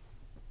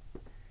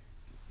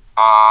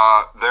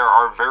 There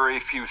are very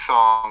few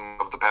songs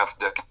of the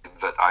past decade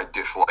that I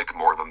dislike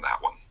more than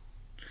that one.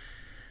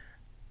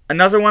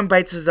 Another One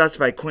Bites the Dust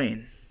by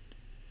Queen.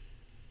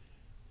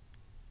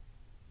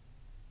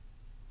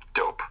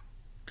 Dope.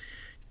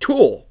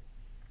 Tool.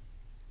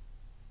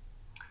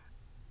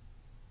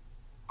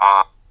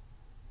 I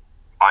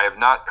have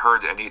not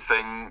heard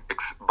anything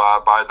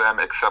by them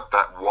except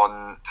that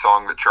one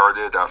song that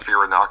charted,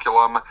 Fear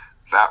Inoculum.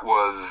 That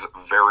was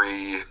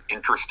very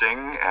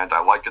interesting, and I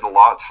liked it a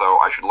lot, so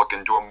I should look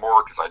into them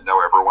more, because I know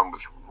everyone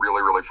was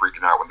really, really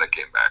freaking out when they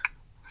came back.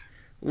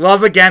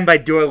 Love Again by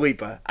Dua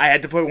Lipa. I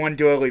had to put one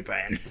Dua Lipa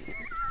in.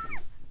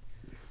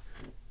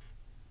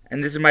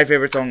 And this is my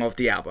favorite song off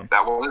the album.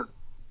 That one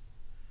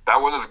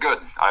is good.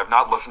 I have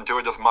not listened to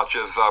it as much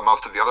as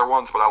most of the other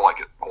ones, but I like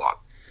it a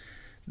lot.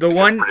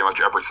 Pretty much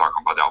every song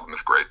on that album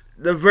is great.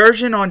 The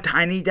version on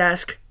Tiny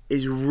Desk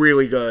is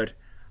really good.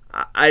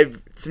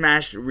 I've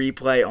smashed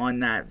replay on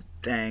that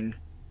thing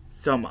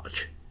so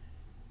much.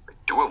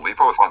 Dua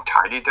Lipa was on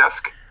Tiny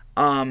Desk?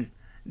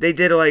 They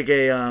did like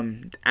a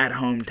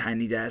at-home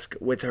Tiny Desk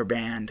with her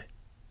band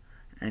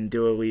and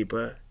Dua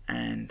Lipa,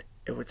 and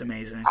it was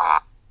amazing.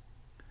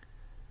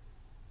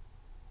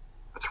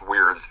 That's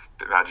weird,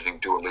 imagining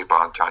Dua Lipa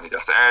on Tiny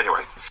Desk.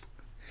 Anyway.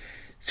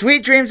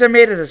 Sweet Dreams Are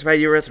Made of This by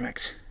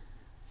Eurythmics.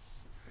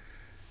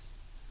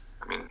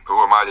 I mean, who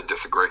am I to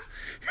disagree?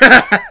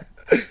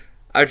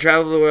 I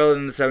Traveled the World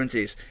in the 7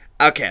 Seas.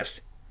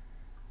 Outkast.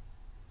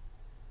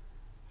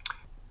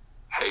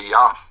 Hey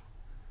Ya.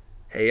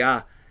 Hey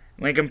Ya.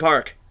 Linkin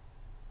Park.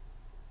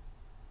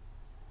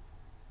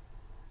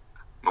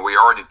 We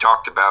already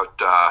talked about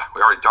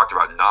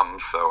Numb,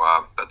 so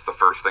that's the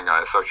first thing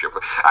I associate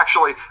with.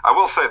 Actually, I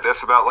will say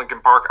this about Linkin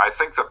Park. I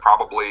think that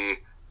probably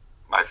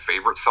my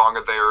favorite song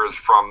of theirs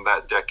from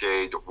that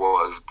decade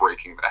was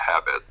Breaking the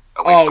Habit.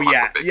 Oh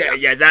yeah.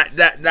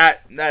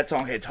 That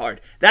song hits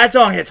hard. That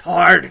song hits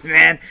hard,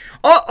 man.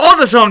 All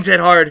the songs hit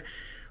hard.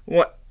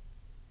 What?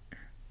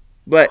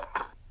 But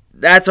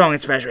that song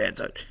especially hits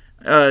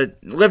hard.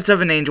 Lips of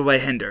an Angel by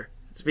Hinder.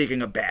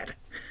 Speaking of bad.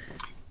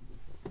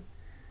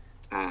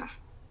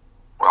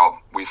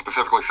 Well, we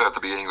specifically said at the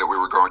beginning that we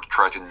were going to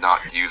try to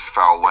not use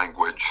foul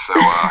language, so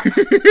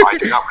I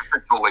do not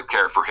particularly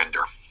care for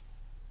Hinder.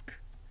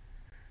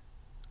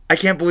 I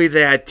can't believe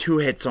they had 2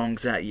 hit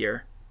songs that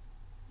year.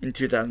 In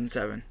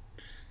 2007.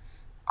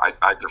 I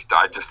just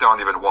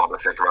don't even want to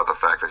think about the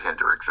fact that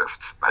Hinder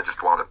exists. I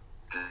just want to...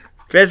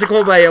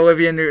 Physical by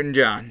Olivia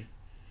Newton-John.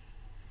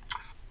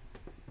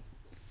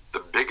 The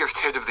biggest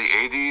hit of the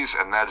 80s,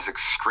 and that is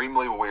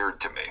extremely weird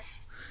to me.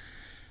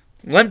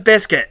 Limp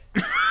Bizkit.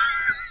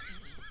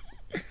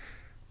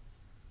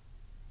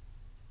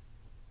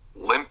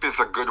 Limp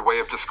a good way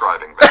of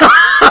describing that.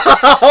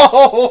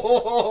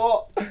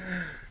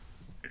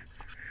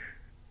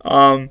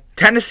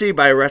 Tennessee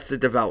by Arrested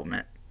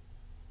Development.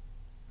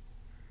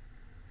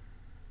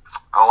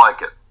 I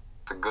like it.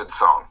 It's a good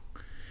song.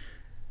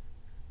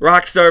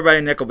 Rockstar by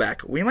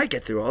Nickelback. We might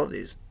get through all of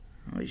these.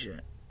 Holy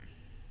shit.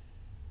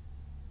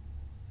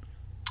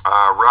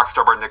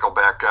 Rockstar by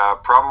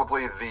Nickelback.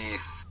 Probably the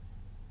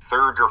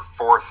third or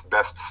fourth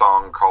best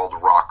song called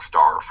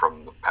Rockstar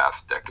from the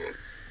past decade.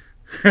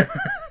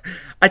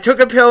 I took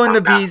a pill in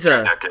the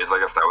Ibiza. Decades. I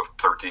guess that was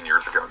 13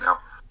 years ago now.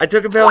 I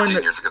took a pill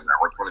 14 years ago now.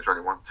 We're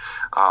 2021.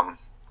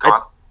 Go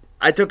on.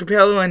 I took a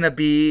pill in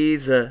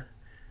Ibiza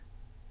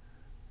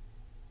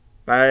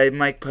by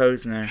Mike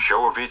Posner.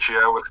 Show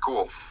Avicii was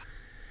cool.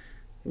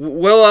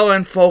 Willow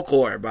and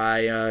Folklore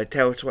by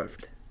Taylor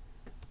Swift.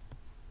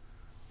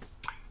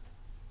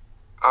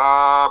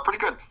 Pretty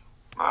good.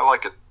 I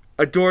like it.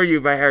 Adore You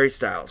by Harry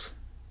Styles.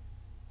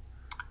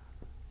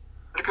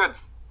 Pretty good.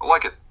 I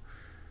like it.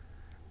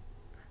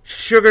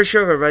 Sugar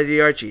Sugar by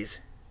the Archies.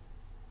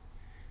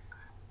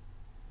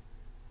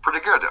 Pretty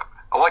good.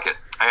 I like it.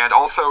 And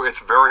also, it's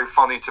very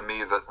funny to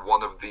me that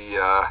one of the...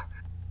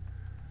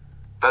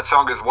 that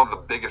song is one of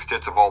the biggest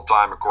hits of all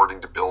time,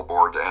 according to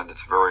Billboard, and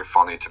it's very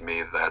funny to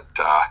me that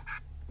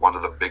one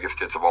of the biggest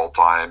hits of all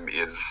time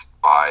is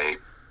by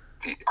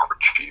the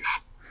Archies.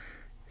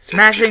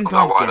 Smashing Pumpkins. If you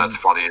know why Pumpkins.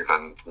 that's funny,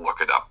 then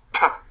look it up.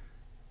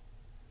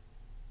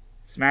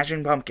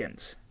 Smashing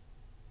Pumpkins.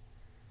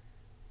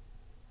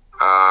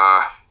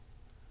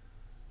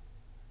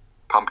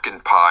 Pumpkin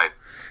Pie.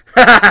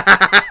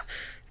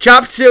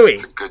 Chop Suey.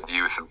 It's a good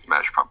use of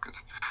Smash Pumpkins.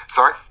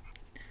 Sorry?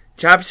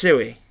 Chop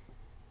Suey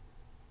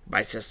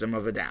by System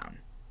of a Down.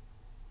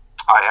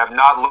 I have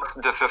not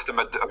listened to System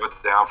of a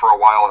Down for a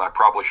while, and I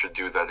probably should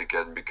do that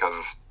again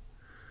because...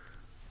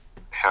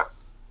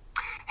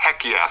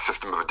 Heck yeah,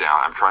 System of a Down.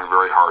 I'm trying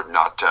very hard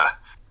not to...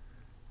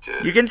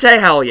 You can say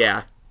hell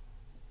yeah.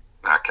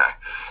 Okay.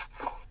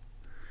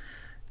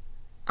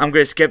 I'm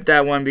going to skip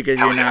that one because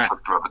Hell you're yeah, not...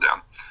 System of a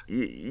Down.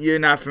 You're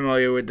not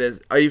familiar with this.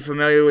 Are you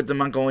familiar with the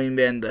Mongolian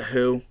band The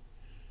Who?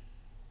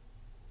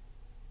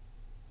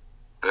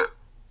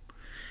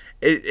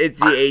 It's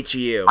the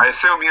HU. I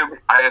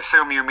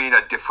assume you mean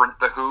a different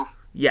The Who?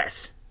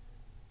 Yes.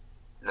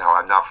 No,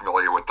 I'm not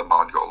familiar with the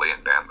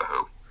Mongolian band The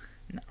Who.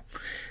 No.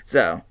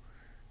 So,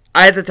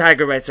 Eye of the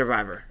Tiger by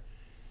Survivor.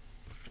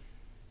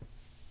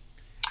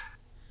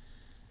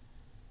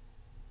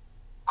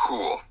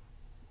 Cool.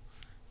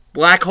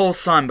 Black Hole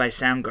Sun by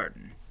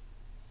Soundgarden.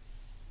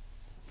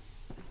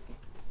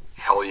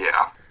 Hell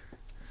yeah.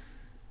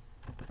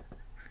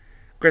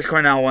 Chris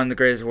Cornell, one of the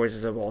greatest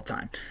voices of all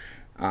time.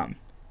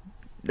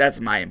 That's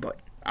my input.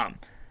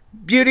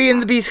 Beauty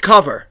and the Beast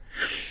cover.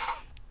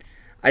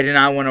 I did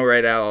not want to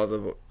write out all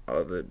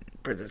the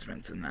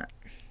participants in that.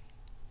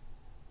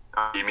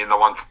 You mean the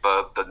one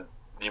for the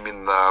you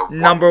mean the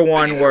number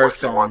one worst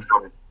song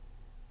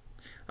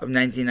of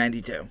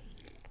 1992.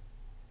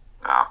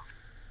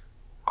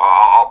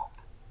 I'll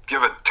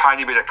give a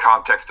tiny bit of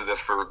context to this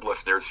for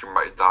listeners who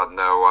might not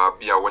know.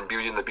 When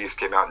Beauty and the Beast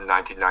came out in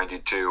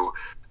 1992,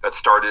 that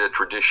started a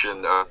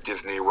tradition of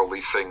Disney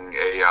releasing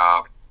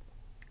a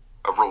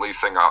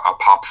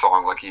pop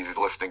song like Easy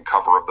Listening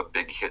cover of the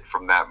big hit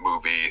from that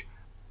movie,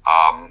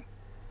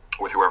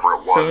 with whoever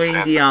it was.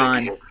 Celine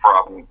Dion.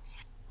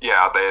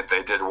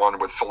 They did one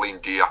with Celine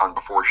Dion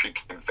before she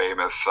became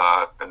famous,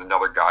 and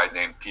another guy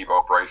named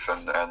Peebo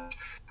Bryson, and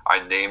I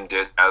named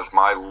it as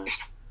my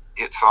least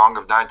hit song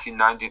of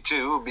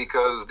 1992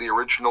 because the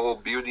original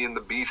Beauty and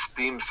the Beast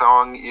theme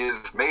song is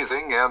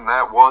amazing, and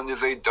that one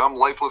is a dumb,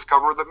 lifeless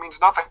cover that means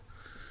nothing.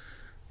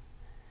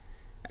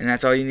 And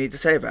that's all you need to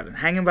say about it.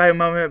 Hanging by a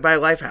Moment by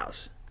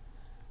Lifehouse.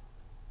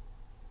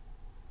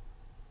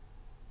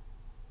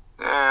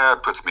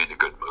 It puts me in a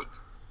good mood.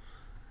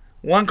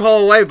 One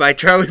Call Away by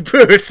Charlie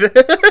Puth. It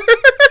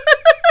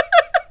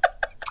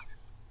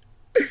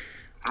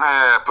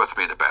puts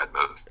me in a bad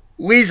mood.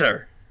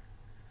 Weezer.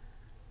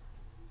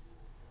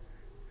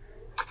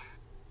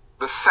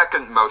 The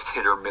second most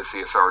hit or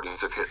missiest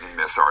artist of hit and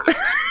miss artists.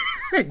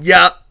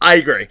 Yeah, I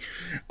agree.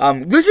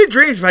 Lucid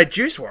Dreams by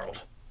Juice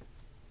WRLD.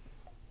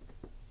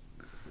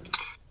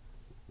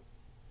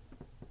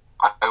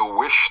 I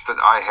wish that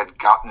I had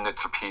gotten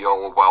its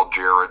appeal while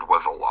Jared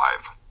was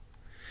alive.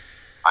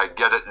 I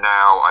get it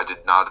now. I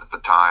did not at the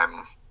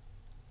time.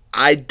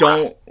 I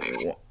don't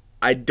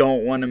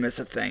want to miss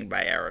a thing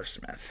by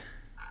Aerosmith.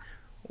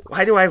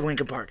 Why do I have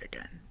Linkin Park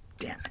again?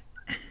 Damn it.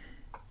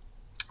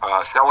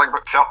 If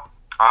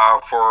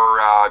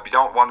you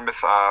don't want to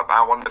miss, I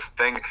don't want to miss a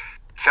thing.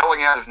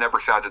 Selling Out has never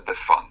sounded this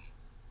fun.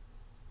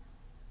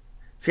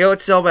 Feel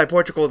It Still by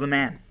Portugal the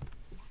Man.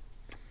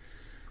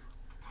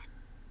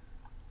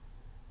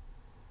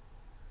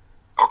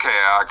 Okay,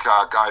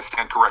 I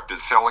stand corrected.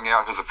 Selling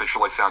Out has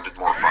officially sounded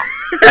more fun.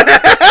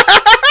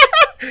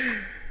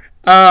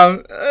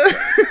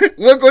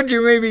 Look What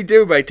You Made Me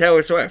Do by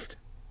Taylor Swift.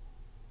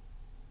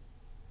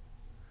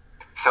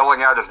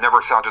 Selling Out has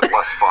never sounded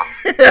less fun.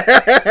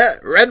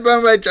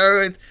 Redbone by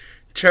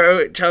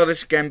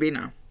Childish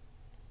Gambino.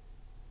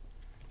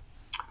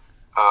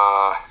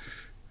 That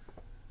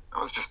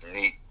was just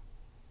neat.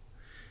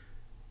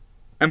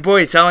 And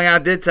boy, Selling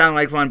Out did sound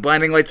like fun.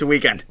 Blinding Lights a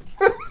Weekend.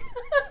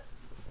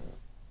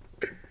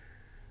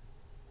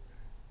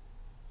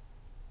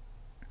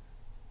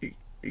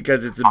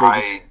 Because it's the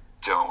biggest. I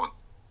don't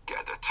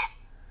get it.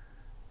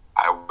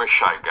 I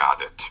wish I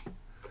got it,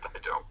 but I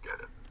don't get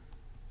it.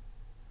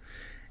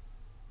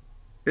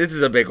 This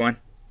is a big one.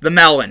 The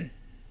Melon.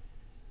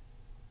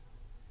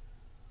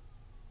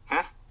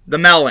 The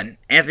Melon.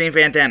 Anthony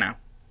Fantano.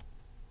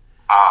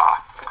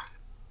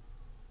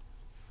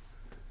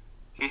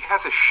 He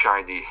has a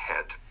shiny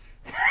head.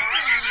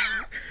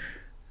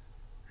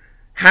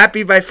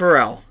 Happy by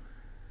Pharrell.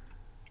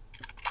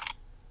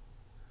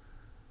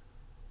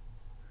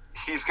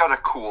 He's got a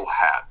cool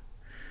hat.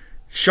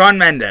 Shawn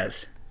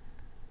Mendes.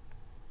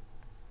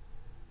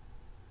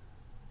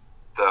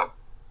 The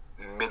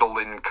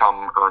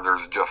middle-income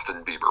earners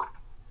Justin Bieber.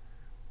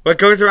 What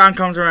Goes Around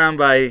Comes Around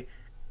by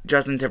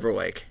Justin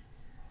Timberlake.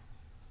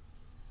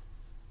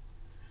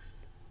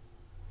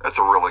 That's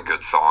a really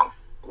good song.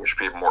 I wish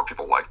more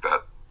people liked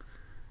that.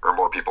 Or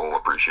more people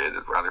appreciate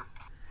it, rather.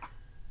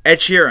 Ed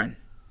Sheeran.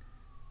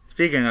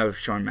 Speaking of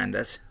Shawn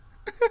Mendes.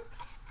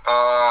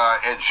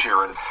 Ed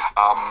Sheeran.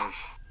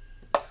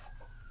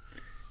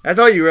 That's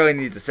all you really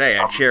need to say,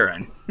 Ed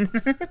Sheeran.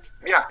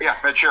 yeah,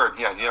 Ed Sheeran.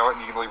 Yeah, you know what?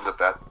 You can leave it at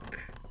that.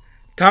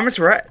 Thomas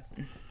Rhett.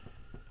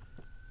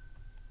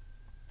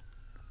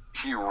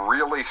 He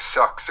really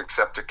sucks,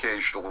 except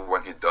occasionally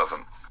when he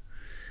doesn't.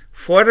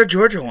 Florida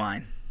Georgia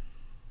Line.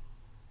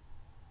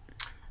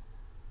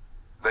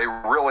 They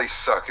really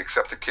suck,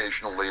 except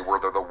occasionally where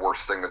they're the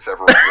worst thing that's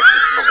ever existed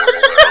in the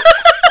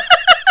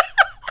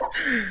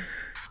world.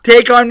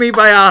 Take On Me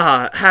by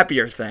Aha.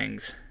 Happier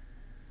Things.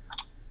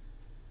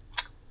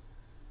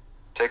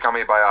 Take On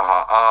Me by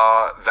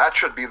Aha. That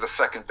should be the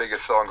second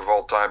biggest song of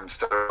all time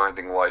instead of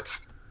Blinding Lights.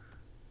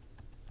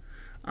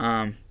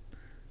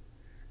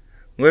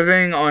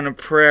 Living on a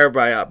Prayer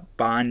by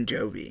Bon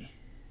Jovi.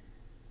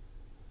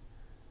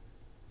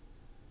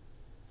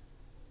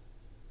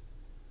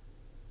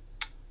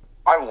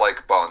 I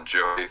like Bon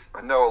Jovi.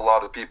 I know a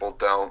lot of people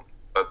don't,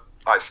 but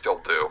I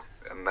still do.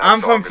 And I'm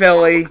from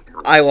Philly.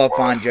 I love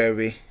Bon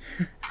Jovi.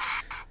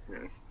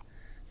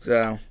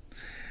 So,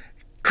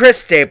 Chris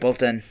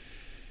Stapleton.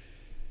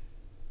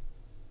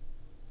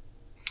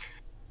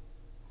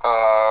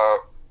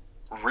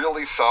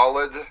 Really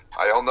solid.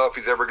 I don't know if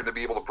he's ever going to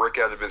be able to break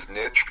out of his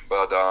niche,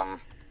 but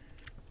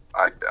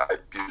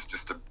he's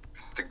just a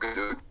good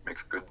dude.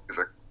 Makes good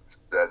music.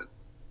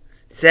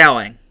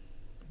 Sailing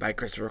by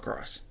Christopher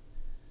Cross.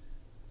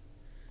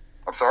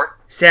 I'm sorry?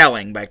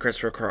 Sailing by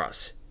Christopher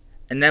Cross.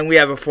 And then we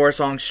have a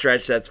 4-song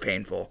stretch that's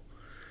painful.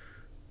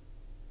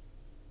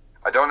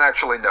 I don't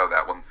actually know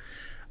that one.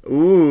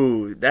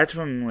 Ooh, that's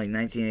from like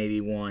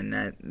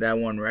 1981. That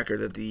won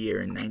Record of the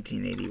Year in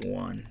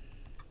 1981.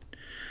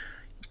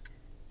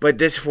 But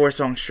this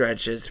 4-song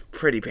stretch is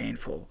pretty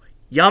painful.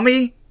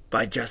 Yummy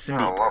by Justin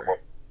Bieber.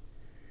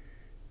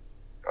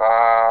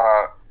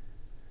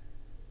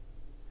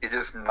 It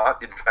is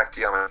not, in fact,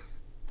 yummy.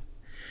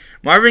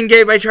 Marvin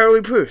Gaye by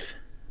Charlie Puth.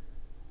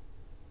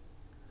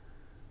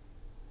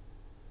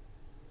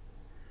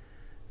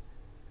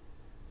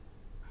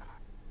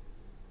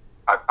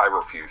 I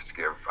refuse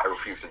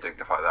to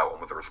dignify that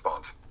one with a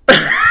response.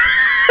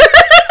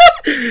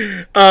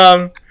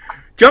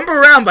 Jump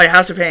Around by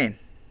House of Pain.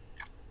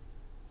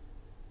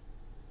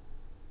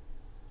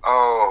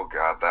 Oh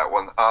god, that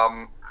one.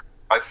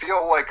 I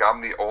feel like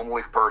I'm the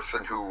only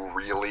person who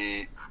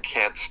really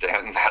can't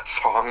stand that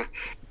song.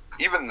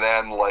 Even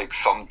then, like,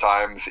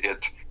 sometimes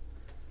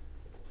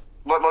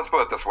let's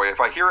put it this way, if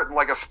I hear it in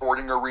like a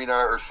sporting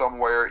arena or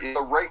somewhere, in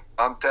the right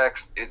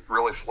context, it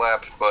really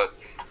slaps, but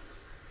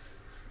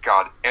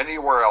God,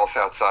 anywhere else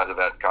outside of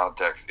that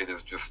context, it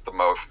is just the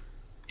most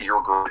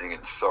ear-grating,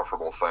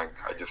 insufferable thing.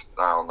 I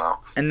don't know.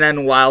 And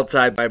then Wild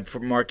Side by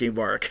Marky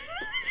Mark.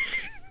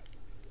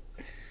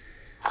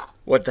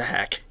 What the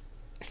heck?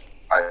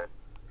 I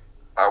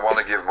want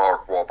to give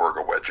Mark Wahlberg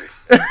a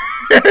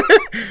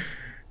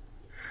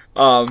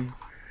wedgie.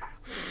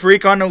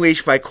 Freak on a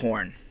Leash by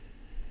Korn.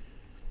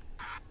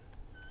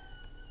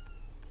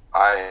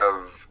 I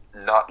have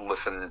not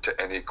listened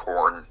to any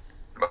Korn,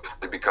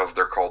 mostly because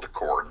they're called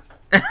Korn.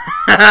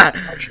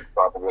 I should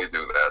probably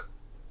do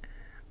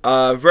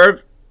that.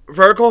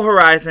 Vertical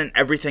Horizon,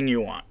 Everything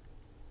You Want.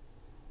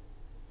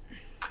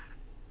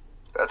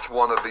 That's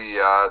one of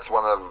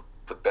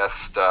the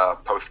best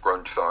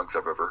post-grunge songs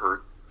I've ever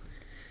heard.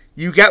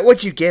 You Get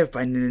What You Give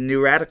by the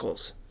New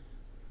Radicals.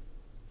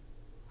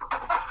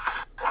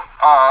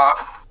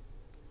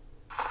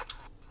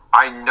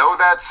 I know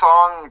that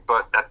song,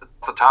 but at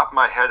the top of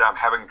my head, I'm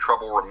having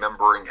trouble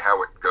remembering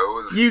how it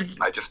goes.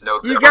 I just know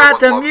that you got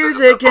the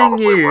music in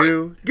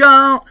you. Right.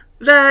 Don't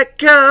let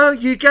go.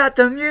 You got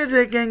the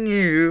music in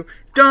you.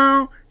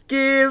 Don't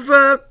give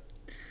up.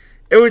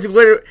 It was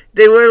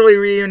they literally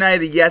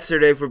reunited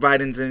yesterday for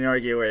Biden's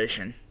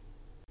inauguration.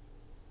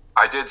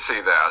 I did see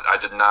that. I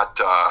did not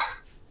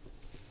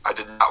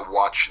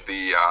watch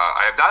the.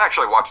 I have not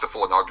actually watched the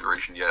full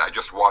inauguration yet. I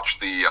just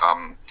watched the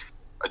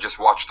I just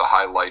watched the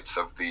highlights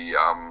of the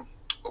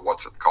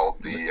what's it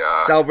called? The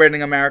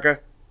Celebrating America.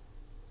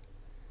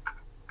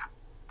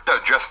 no,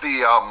 just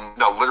the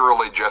no,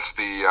 literally just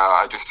the.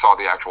 I just saw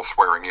the actual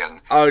swearing in.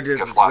 Oh, just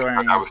because last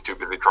swearing night I in. was too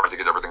busy trying to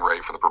get everything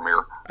ready for the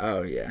premiere.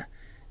 Oh yeah.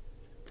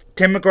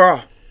 Tim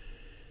McGraw.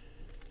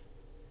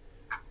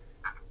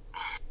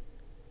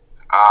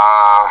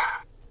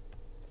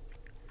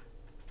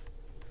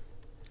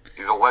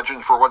 He's a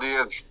legend for what he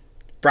is.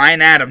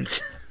 Bryan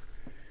Adams.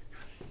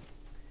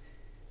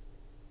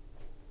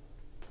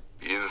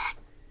 He's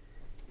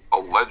a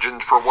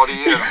legend for what he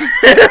is.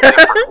 In a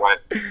different way.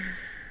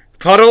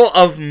 Puddle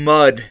of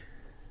Mud.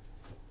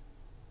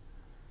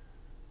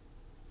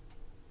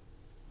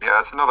 Yeah,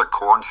 it's another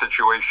Korn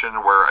situation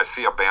where I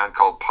see a band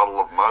called Puddle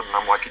of Mud, and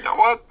I'm like, you know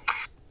what?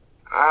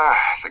 I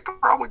think I'm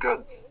probably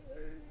good.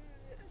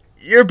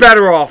 You're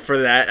better off for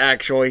that,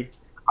 actually.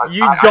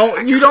 You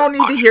don't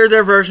need to hear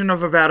their version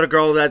of About a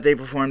Girl that they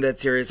performed at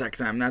Sirius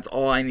XM. That's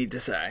all I need to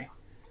say.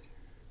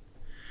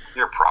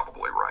 You're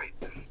probably right.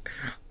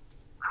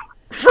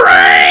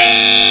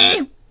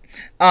 Free!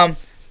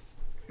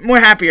 More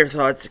happier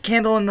thoughts.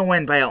 Candle in the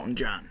Wind by Elton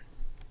John.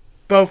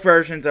 Both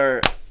versions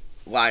are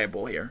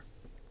liable here.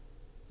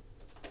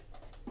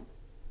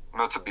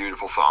 That's a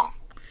beautiful song.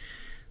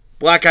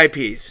 Black Eyed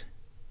Peas.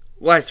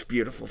 Less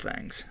beautiful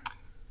things.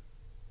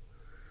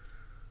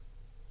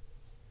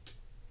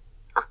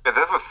 Okay,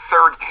 that's the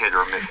third hit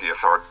or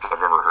missiest artist I've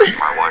ever heard in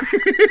my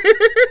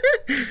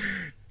life.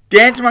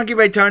 Dance Monkey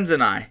by Tones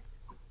and I.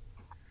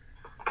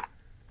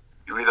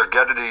 You either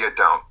get it or you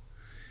don't.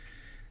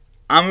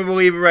 I'm a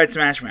Believer by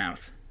Smash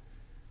Mouth.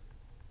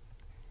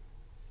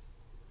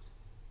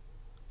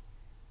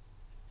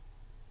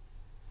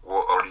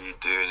 What are you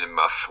doing in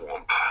my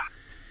swamp?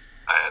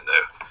 I don't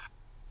know.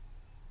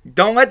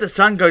 Don't Let the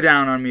Sun Go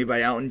Down on Me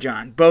by Elton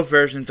John. Both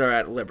versions are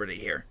at liberty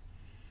here.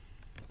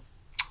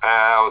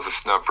 That was a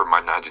snub for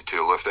my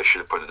 92 list. I should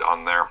have put it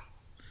on there.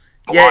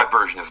 The Yeah. live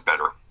version is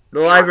better. The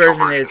live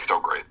original version is still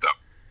great, though.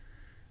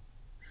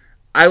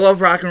 I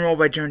Love Rock and Roll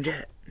by Joan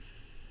Jett.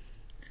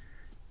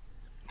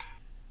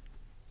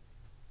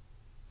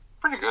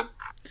 Pretty good.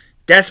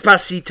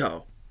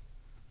 Despacito.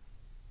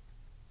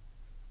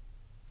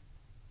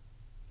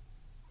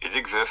 It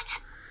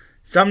exists.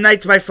 Some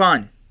Nights by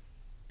Fun.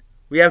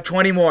 We have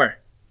 20 more.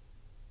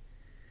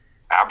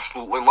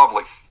 Absolutely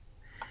lovely.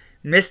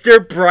 Mr.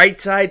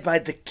 Brightside by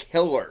The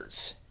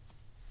Killers.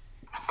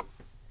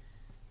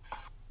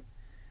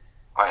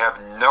 I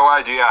have no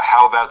idea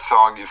how that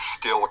song is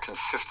still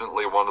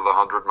consistently one of the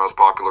 100 most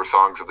popular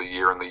songs of the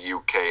year in the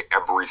UK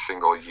every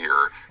single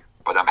year,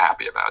 but I'm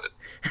happy about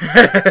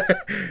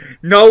it.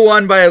 No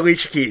One by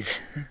Alicia Keys.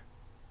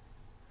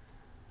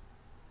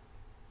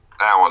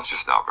 That one's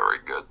just not very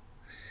good.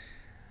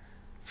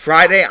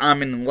 Friday,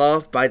 I'm in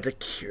Love by The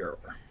Cure.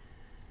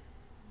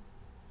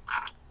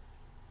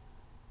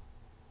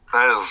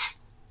 That is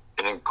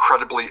an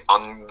incredibly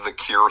The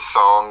Cure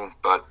song,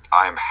 but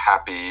I'm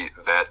happy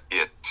that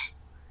it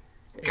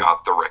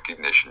got the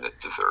recognition it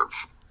deserves.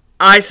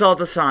 I Saw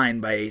the Sign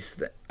by Ace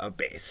of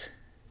Base.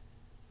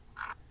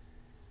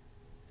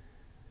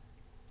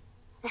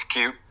 It's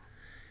cute.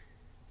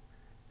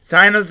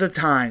 Sign of the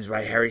Times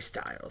by Harry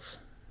Styles.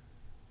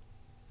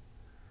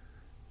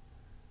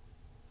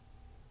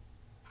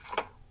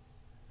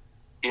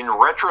 In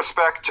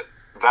retrospect,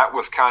 that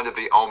was kind of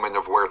the omen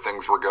of where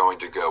things were going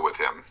to go with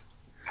him.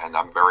 And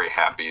I'm very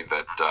happy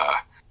that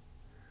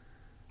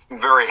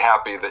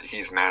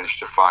he's managed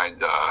to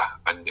find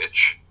a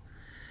niche.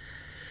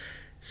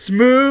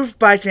 Smooth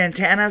by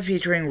Santana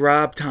featuring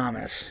Rob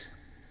Thomas.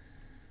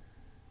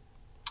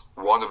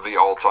 One of the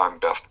all-time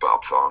best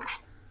pop songs.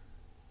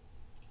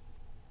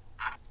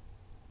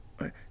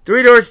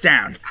 Three Doors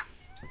Down.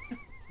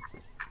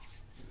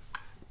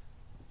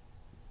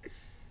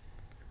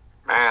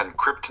 Man,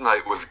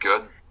 Kryptonite was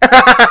good.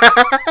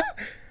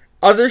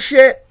 Other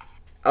shit?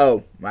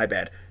 Oh, my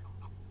bad.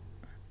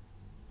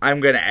 I'm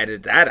gonna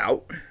edit that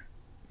out.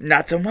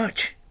 Not so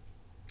much.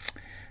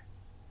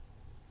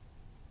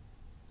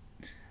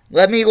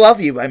 Let Me Love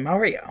You by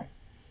Mario.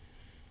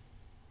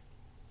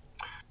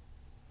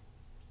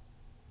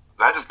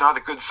 That is not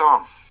a good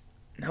song.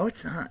 No,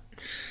 it's not.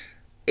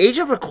 Age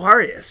of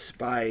Aquarius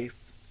by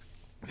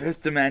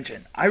Fifth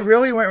Dimension. I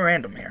really went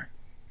random here.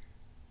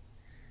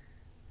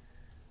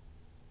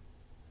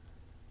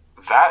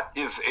 That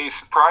is a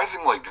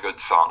surprisingly good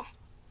song.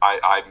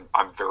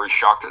 I'm very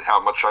shocked at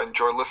how much I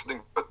enjoy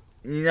listening, but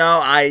You know,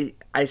 I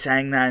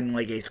sang that in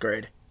like 8th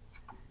grade.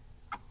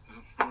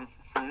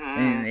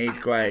 In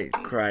 8th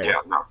grade. yeah,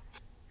 no.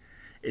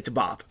 It's a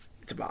bop.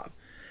 It's a bop.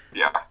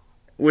 Yeah.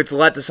 With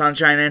Let the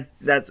Sunshine In,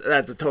 that's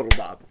a total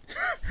bop.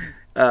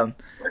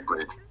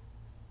 Agreed.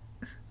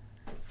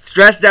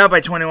 Stressed Out by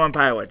 21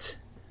 Pilots.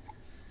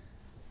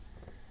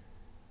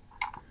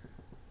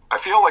 I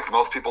feel like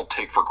most people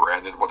take for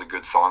granted what a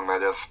good song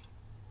that is.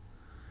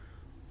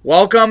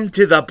 Welcome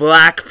to the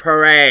Black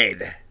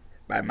Parade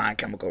by My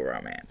Chemical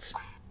Romance.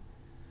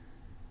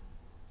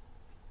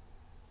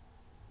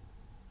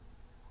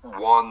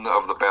 One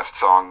of the best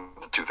songs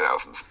of the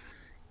 2000s.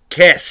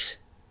 Kiss.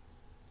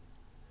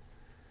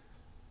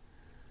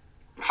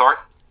 Sorry?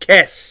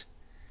 Kiss.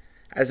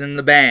 As in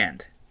the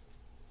band.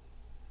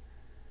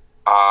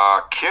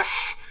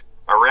 Kiss.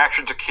 My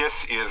reaction to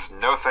Kiss is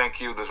no thank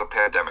you, there's a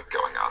pandemic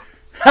going on.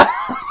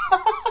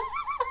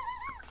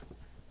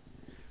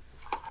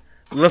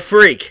 Le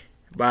Freak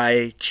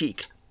by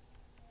Cheek.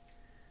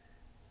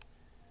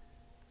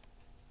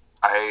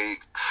 I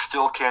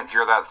still can't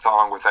hear that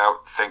song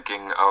without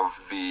thinking of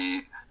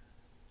the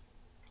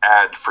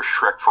ad for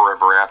Shrek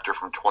Forever After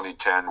from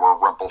 2010 where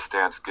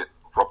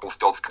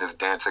Rumpelstiltskin is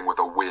dancing with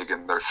a wig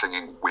and they're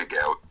singing Wig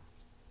Out.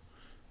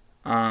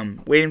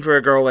 Waiting for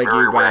a Girl Like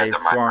Very You by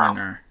random,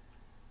 Foreigner.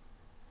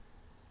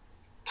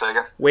 Say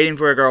again? Waiting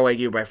for a Girl Like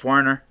You by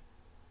Foreigner.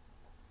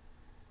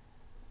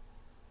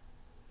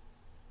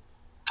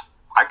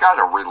 I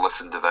gotta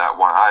re-listen to that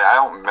one. I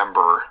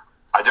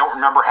don't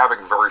remember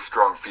having very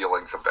strong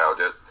feelings about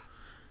it.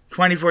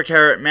 24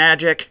 Karat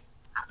Magic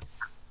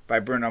by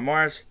Bruno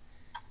Mars.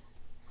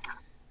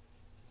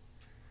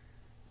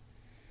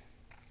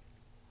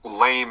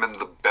 Lame in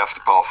the best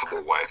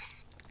possible way.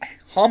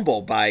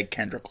 Humble by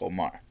Kendrick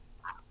Lamar.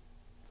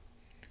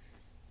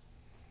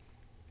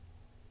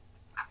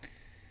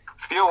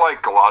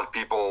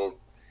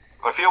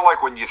 I feel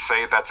like when you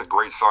say that's a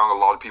great song, a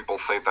lot of people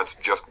say that's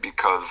just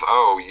because,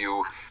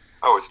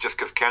 it's just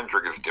because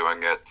Kendrick is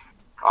doing it.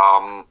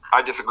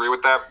 I disagree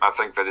with that. I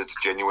think that it's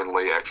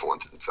genuinely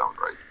excellent and sounds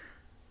right.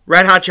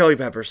 Red Hot Chili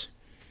Peppers.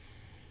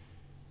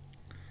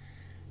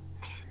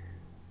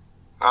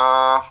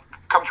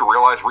 Come to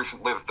realize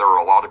recently that there are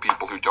a lot of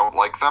people who don't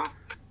like them.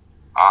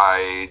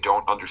 I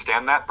don't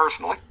understand that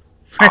personally.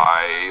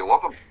 I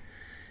love them.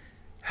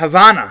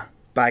 Havana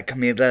by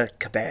Camila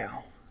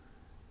Cabello.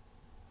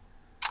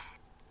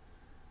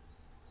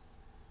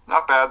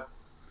 Not bad.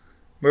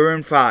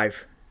 Maroon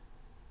 5.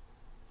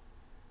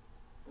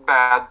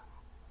 Bad.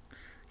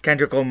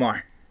 Kendrick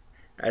Lamar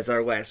as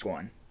our last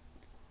one.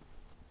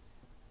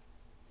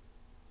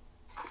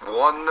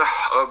 One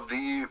of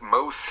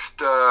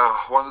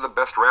the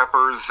best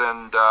rappers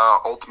and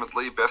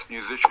ultimately best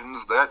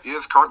musicians that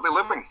is currently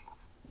living.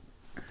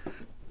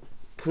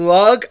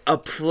 Plug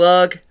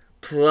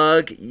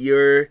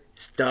your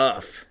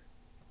stuff.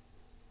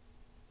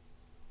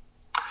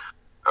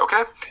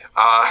 Okay.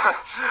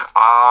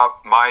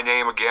 My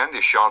name again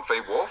is Sean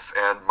Faye Wolfe,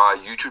 and my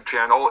YouTube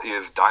channel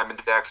is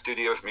Diamond Dax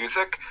Studios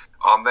Music.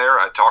 On there,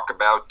 I talk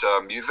about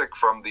music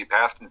from the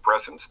past and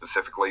present,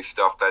 specifically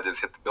stuff that has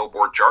hit the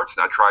Billboard charts,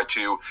 and I try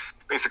to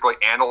basically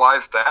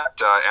analyze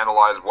that,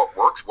 analyze what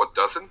works, what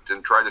doesn't,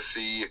 and try to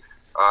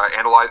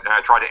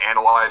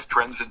analyze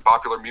trends in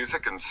popular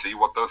music and see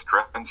what those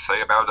trends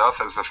say about us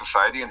as a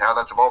society and how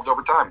that's evolved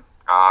over time.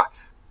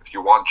 If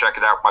you want to check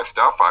it out, my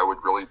stuff, I would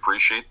really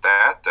appreciate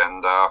that.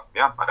 And I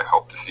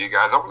hope to see you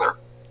guys over there.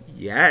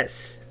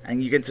 Yes.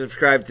 And you can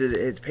subscribe to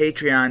his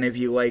Patreon if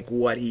you like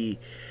what he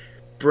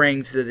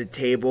brings to the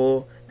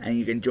table. And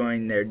you can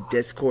join their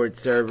Discord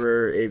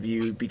server if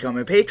you become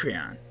a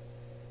Patreon.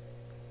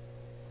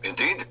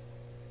 Indeed.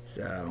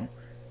 So,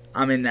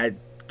 I'm in that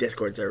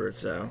Discord server,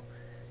 so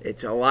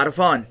it's a lot of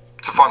fun.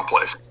 It's a fun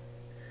place.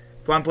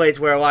 Fun place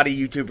where a lot of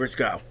YouTubers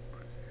go.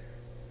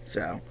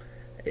 So,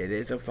 it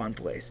is a fun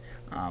place.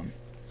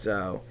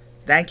 So,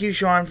 thank you,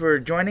 Sean, for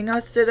joining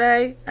us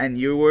today. And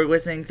you were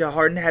listening to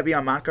Hard and Heavy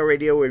on Mako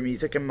Radio, where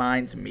music and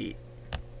minds meet.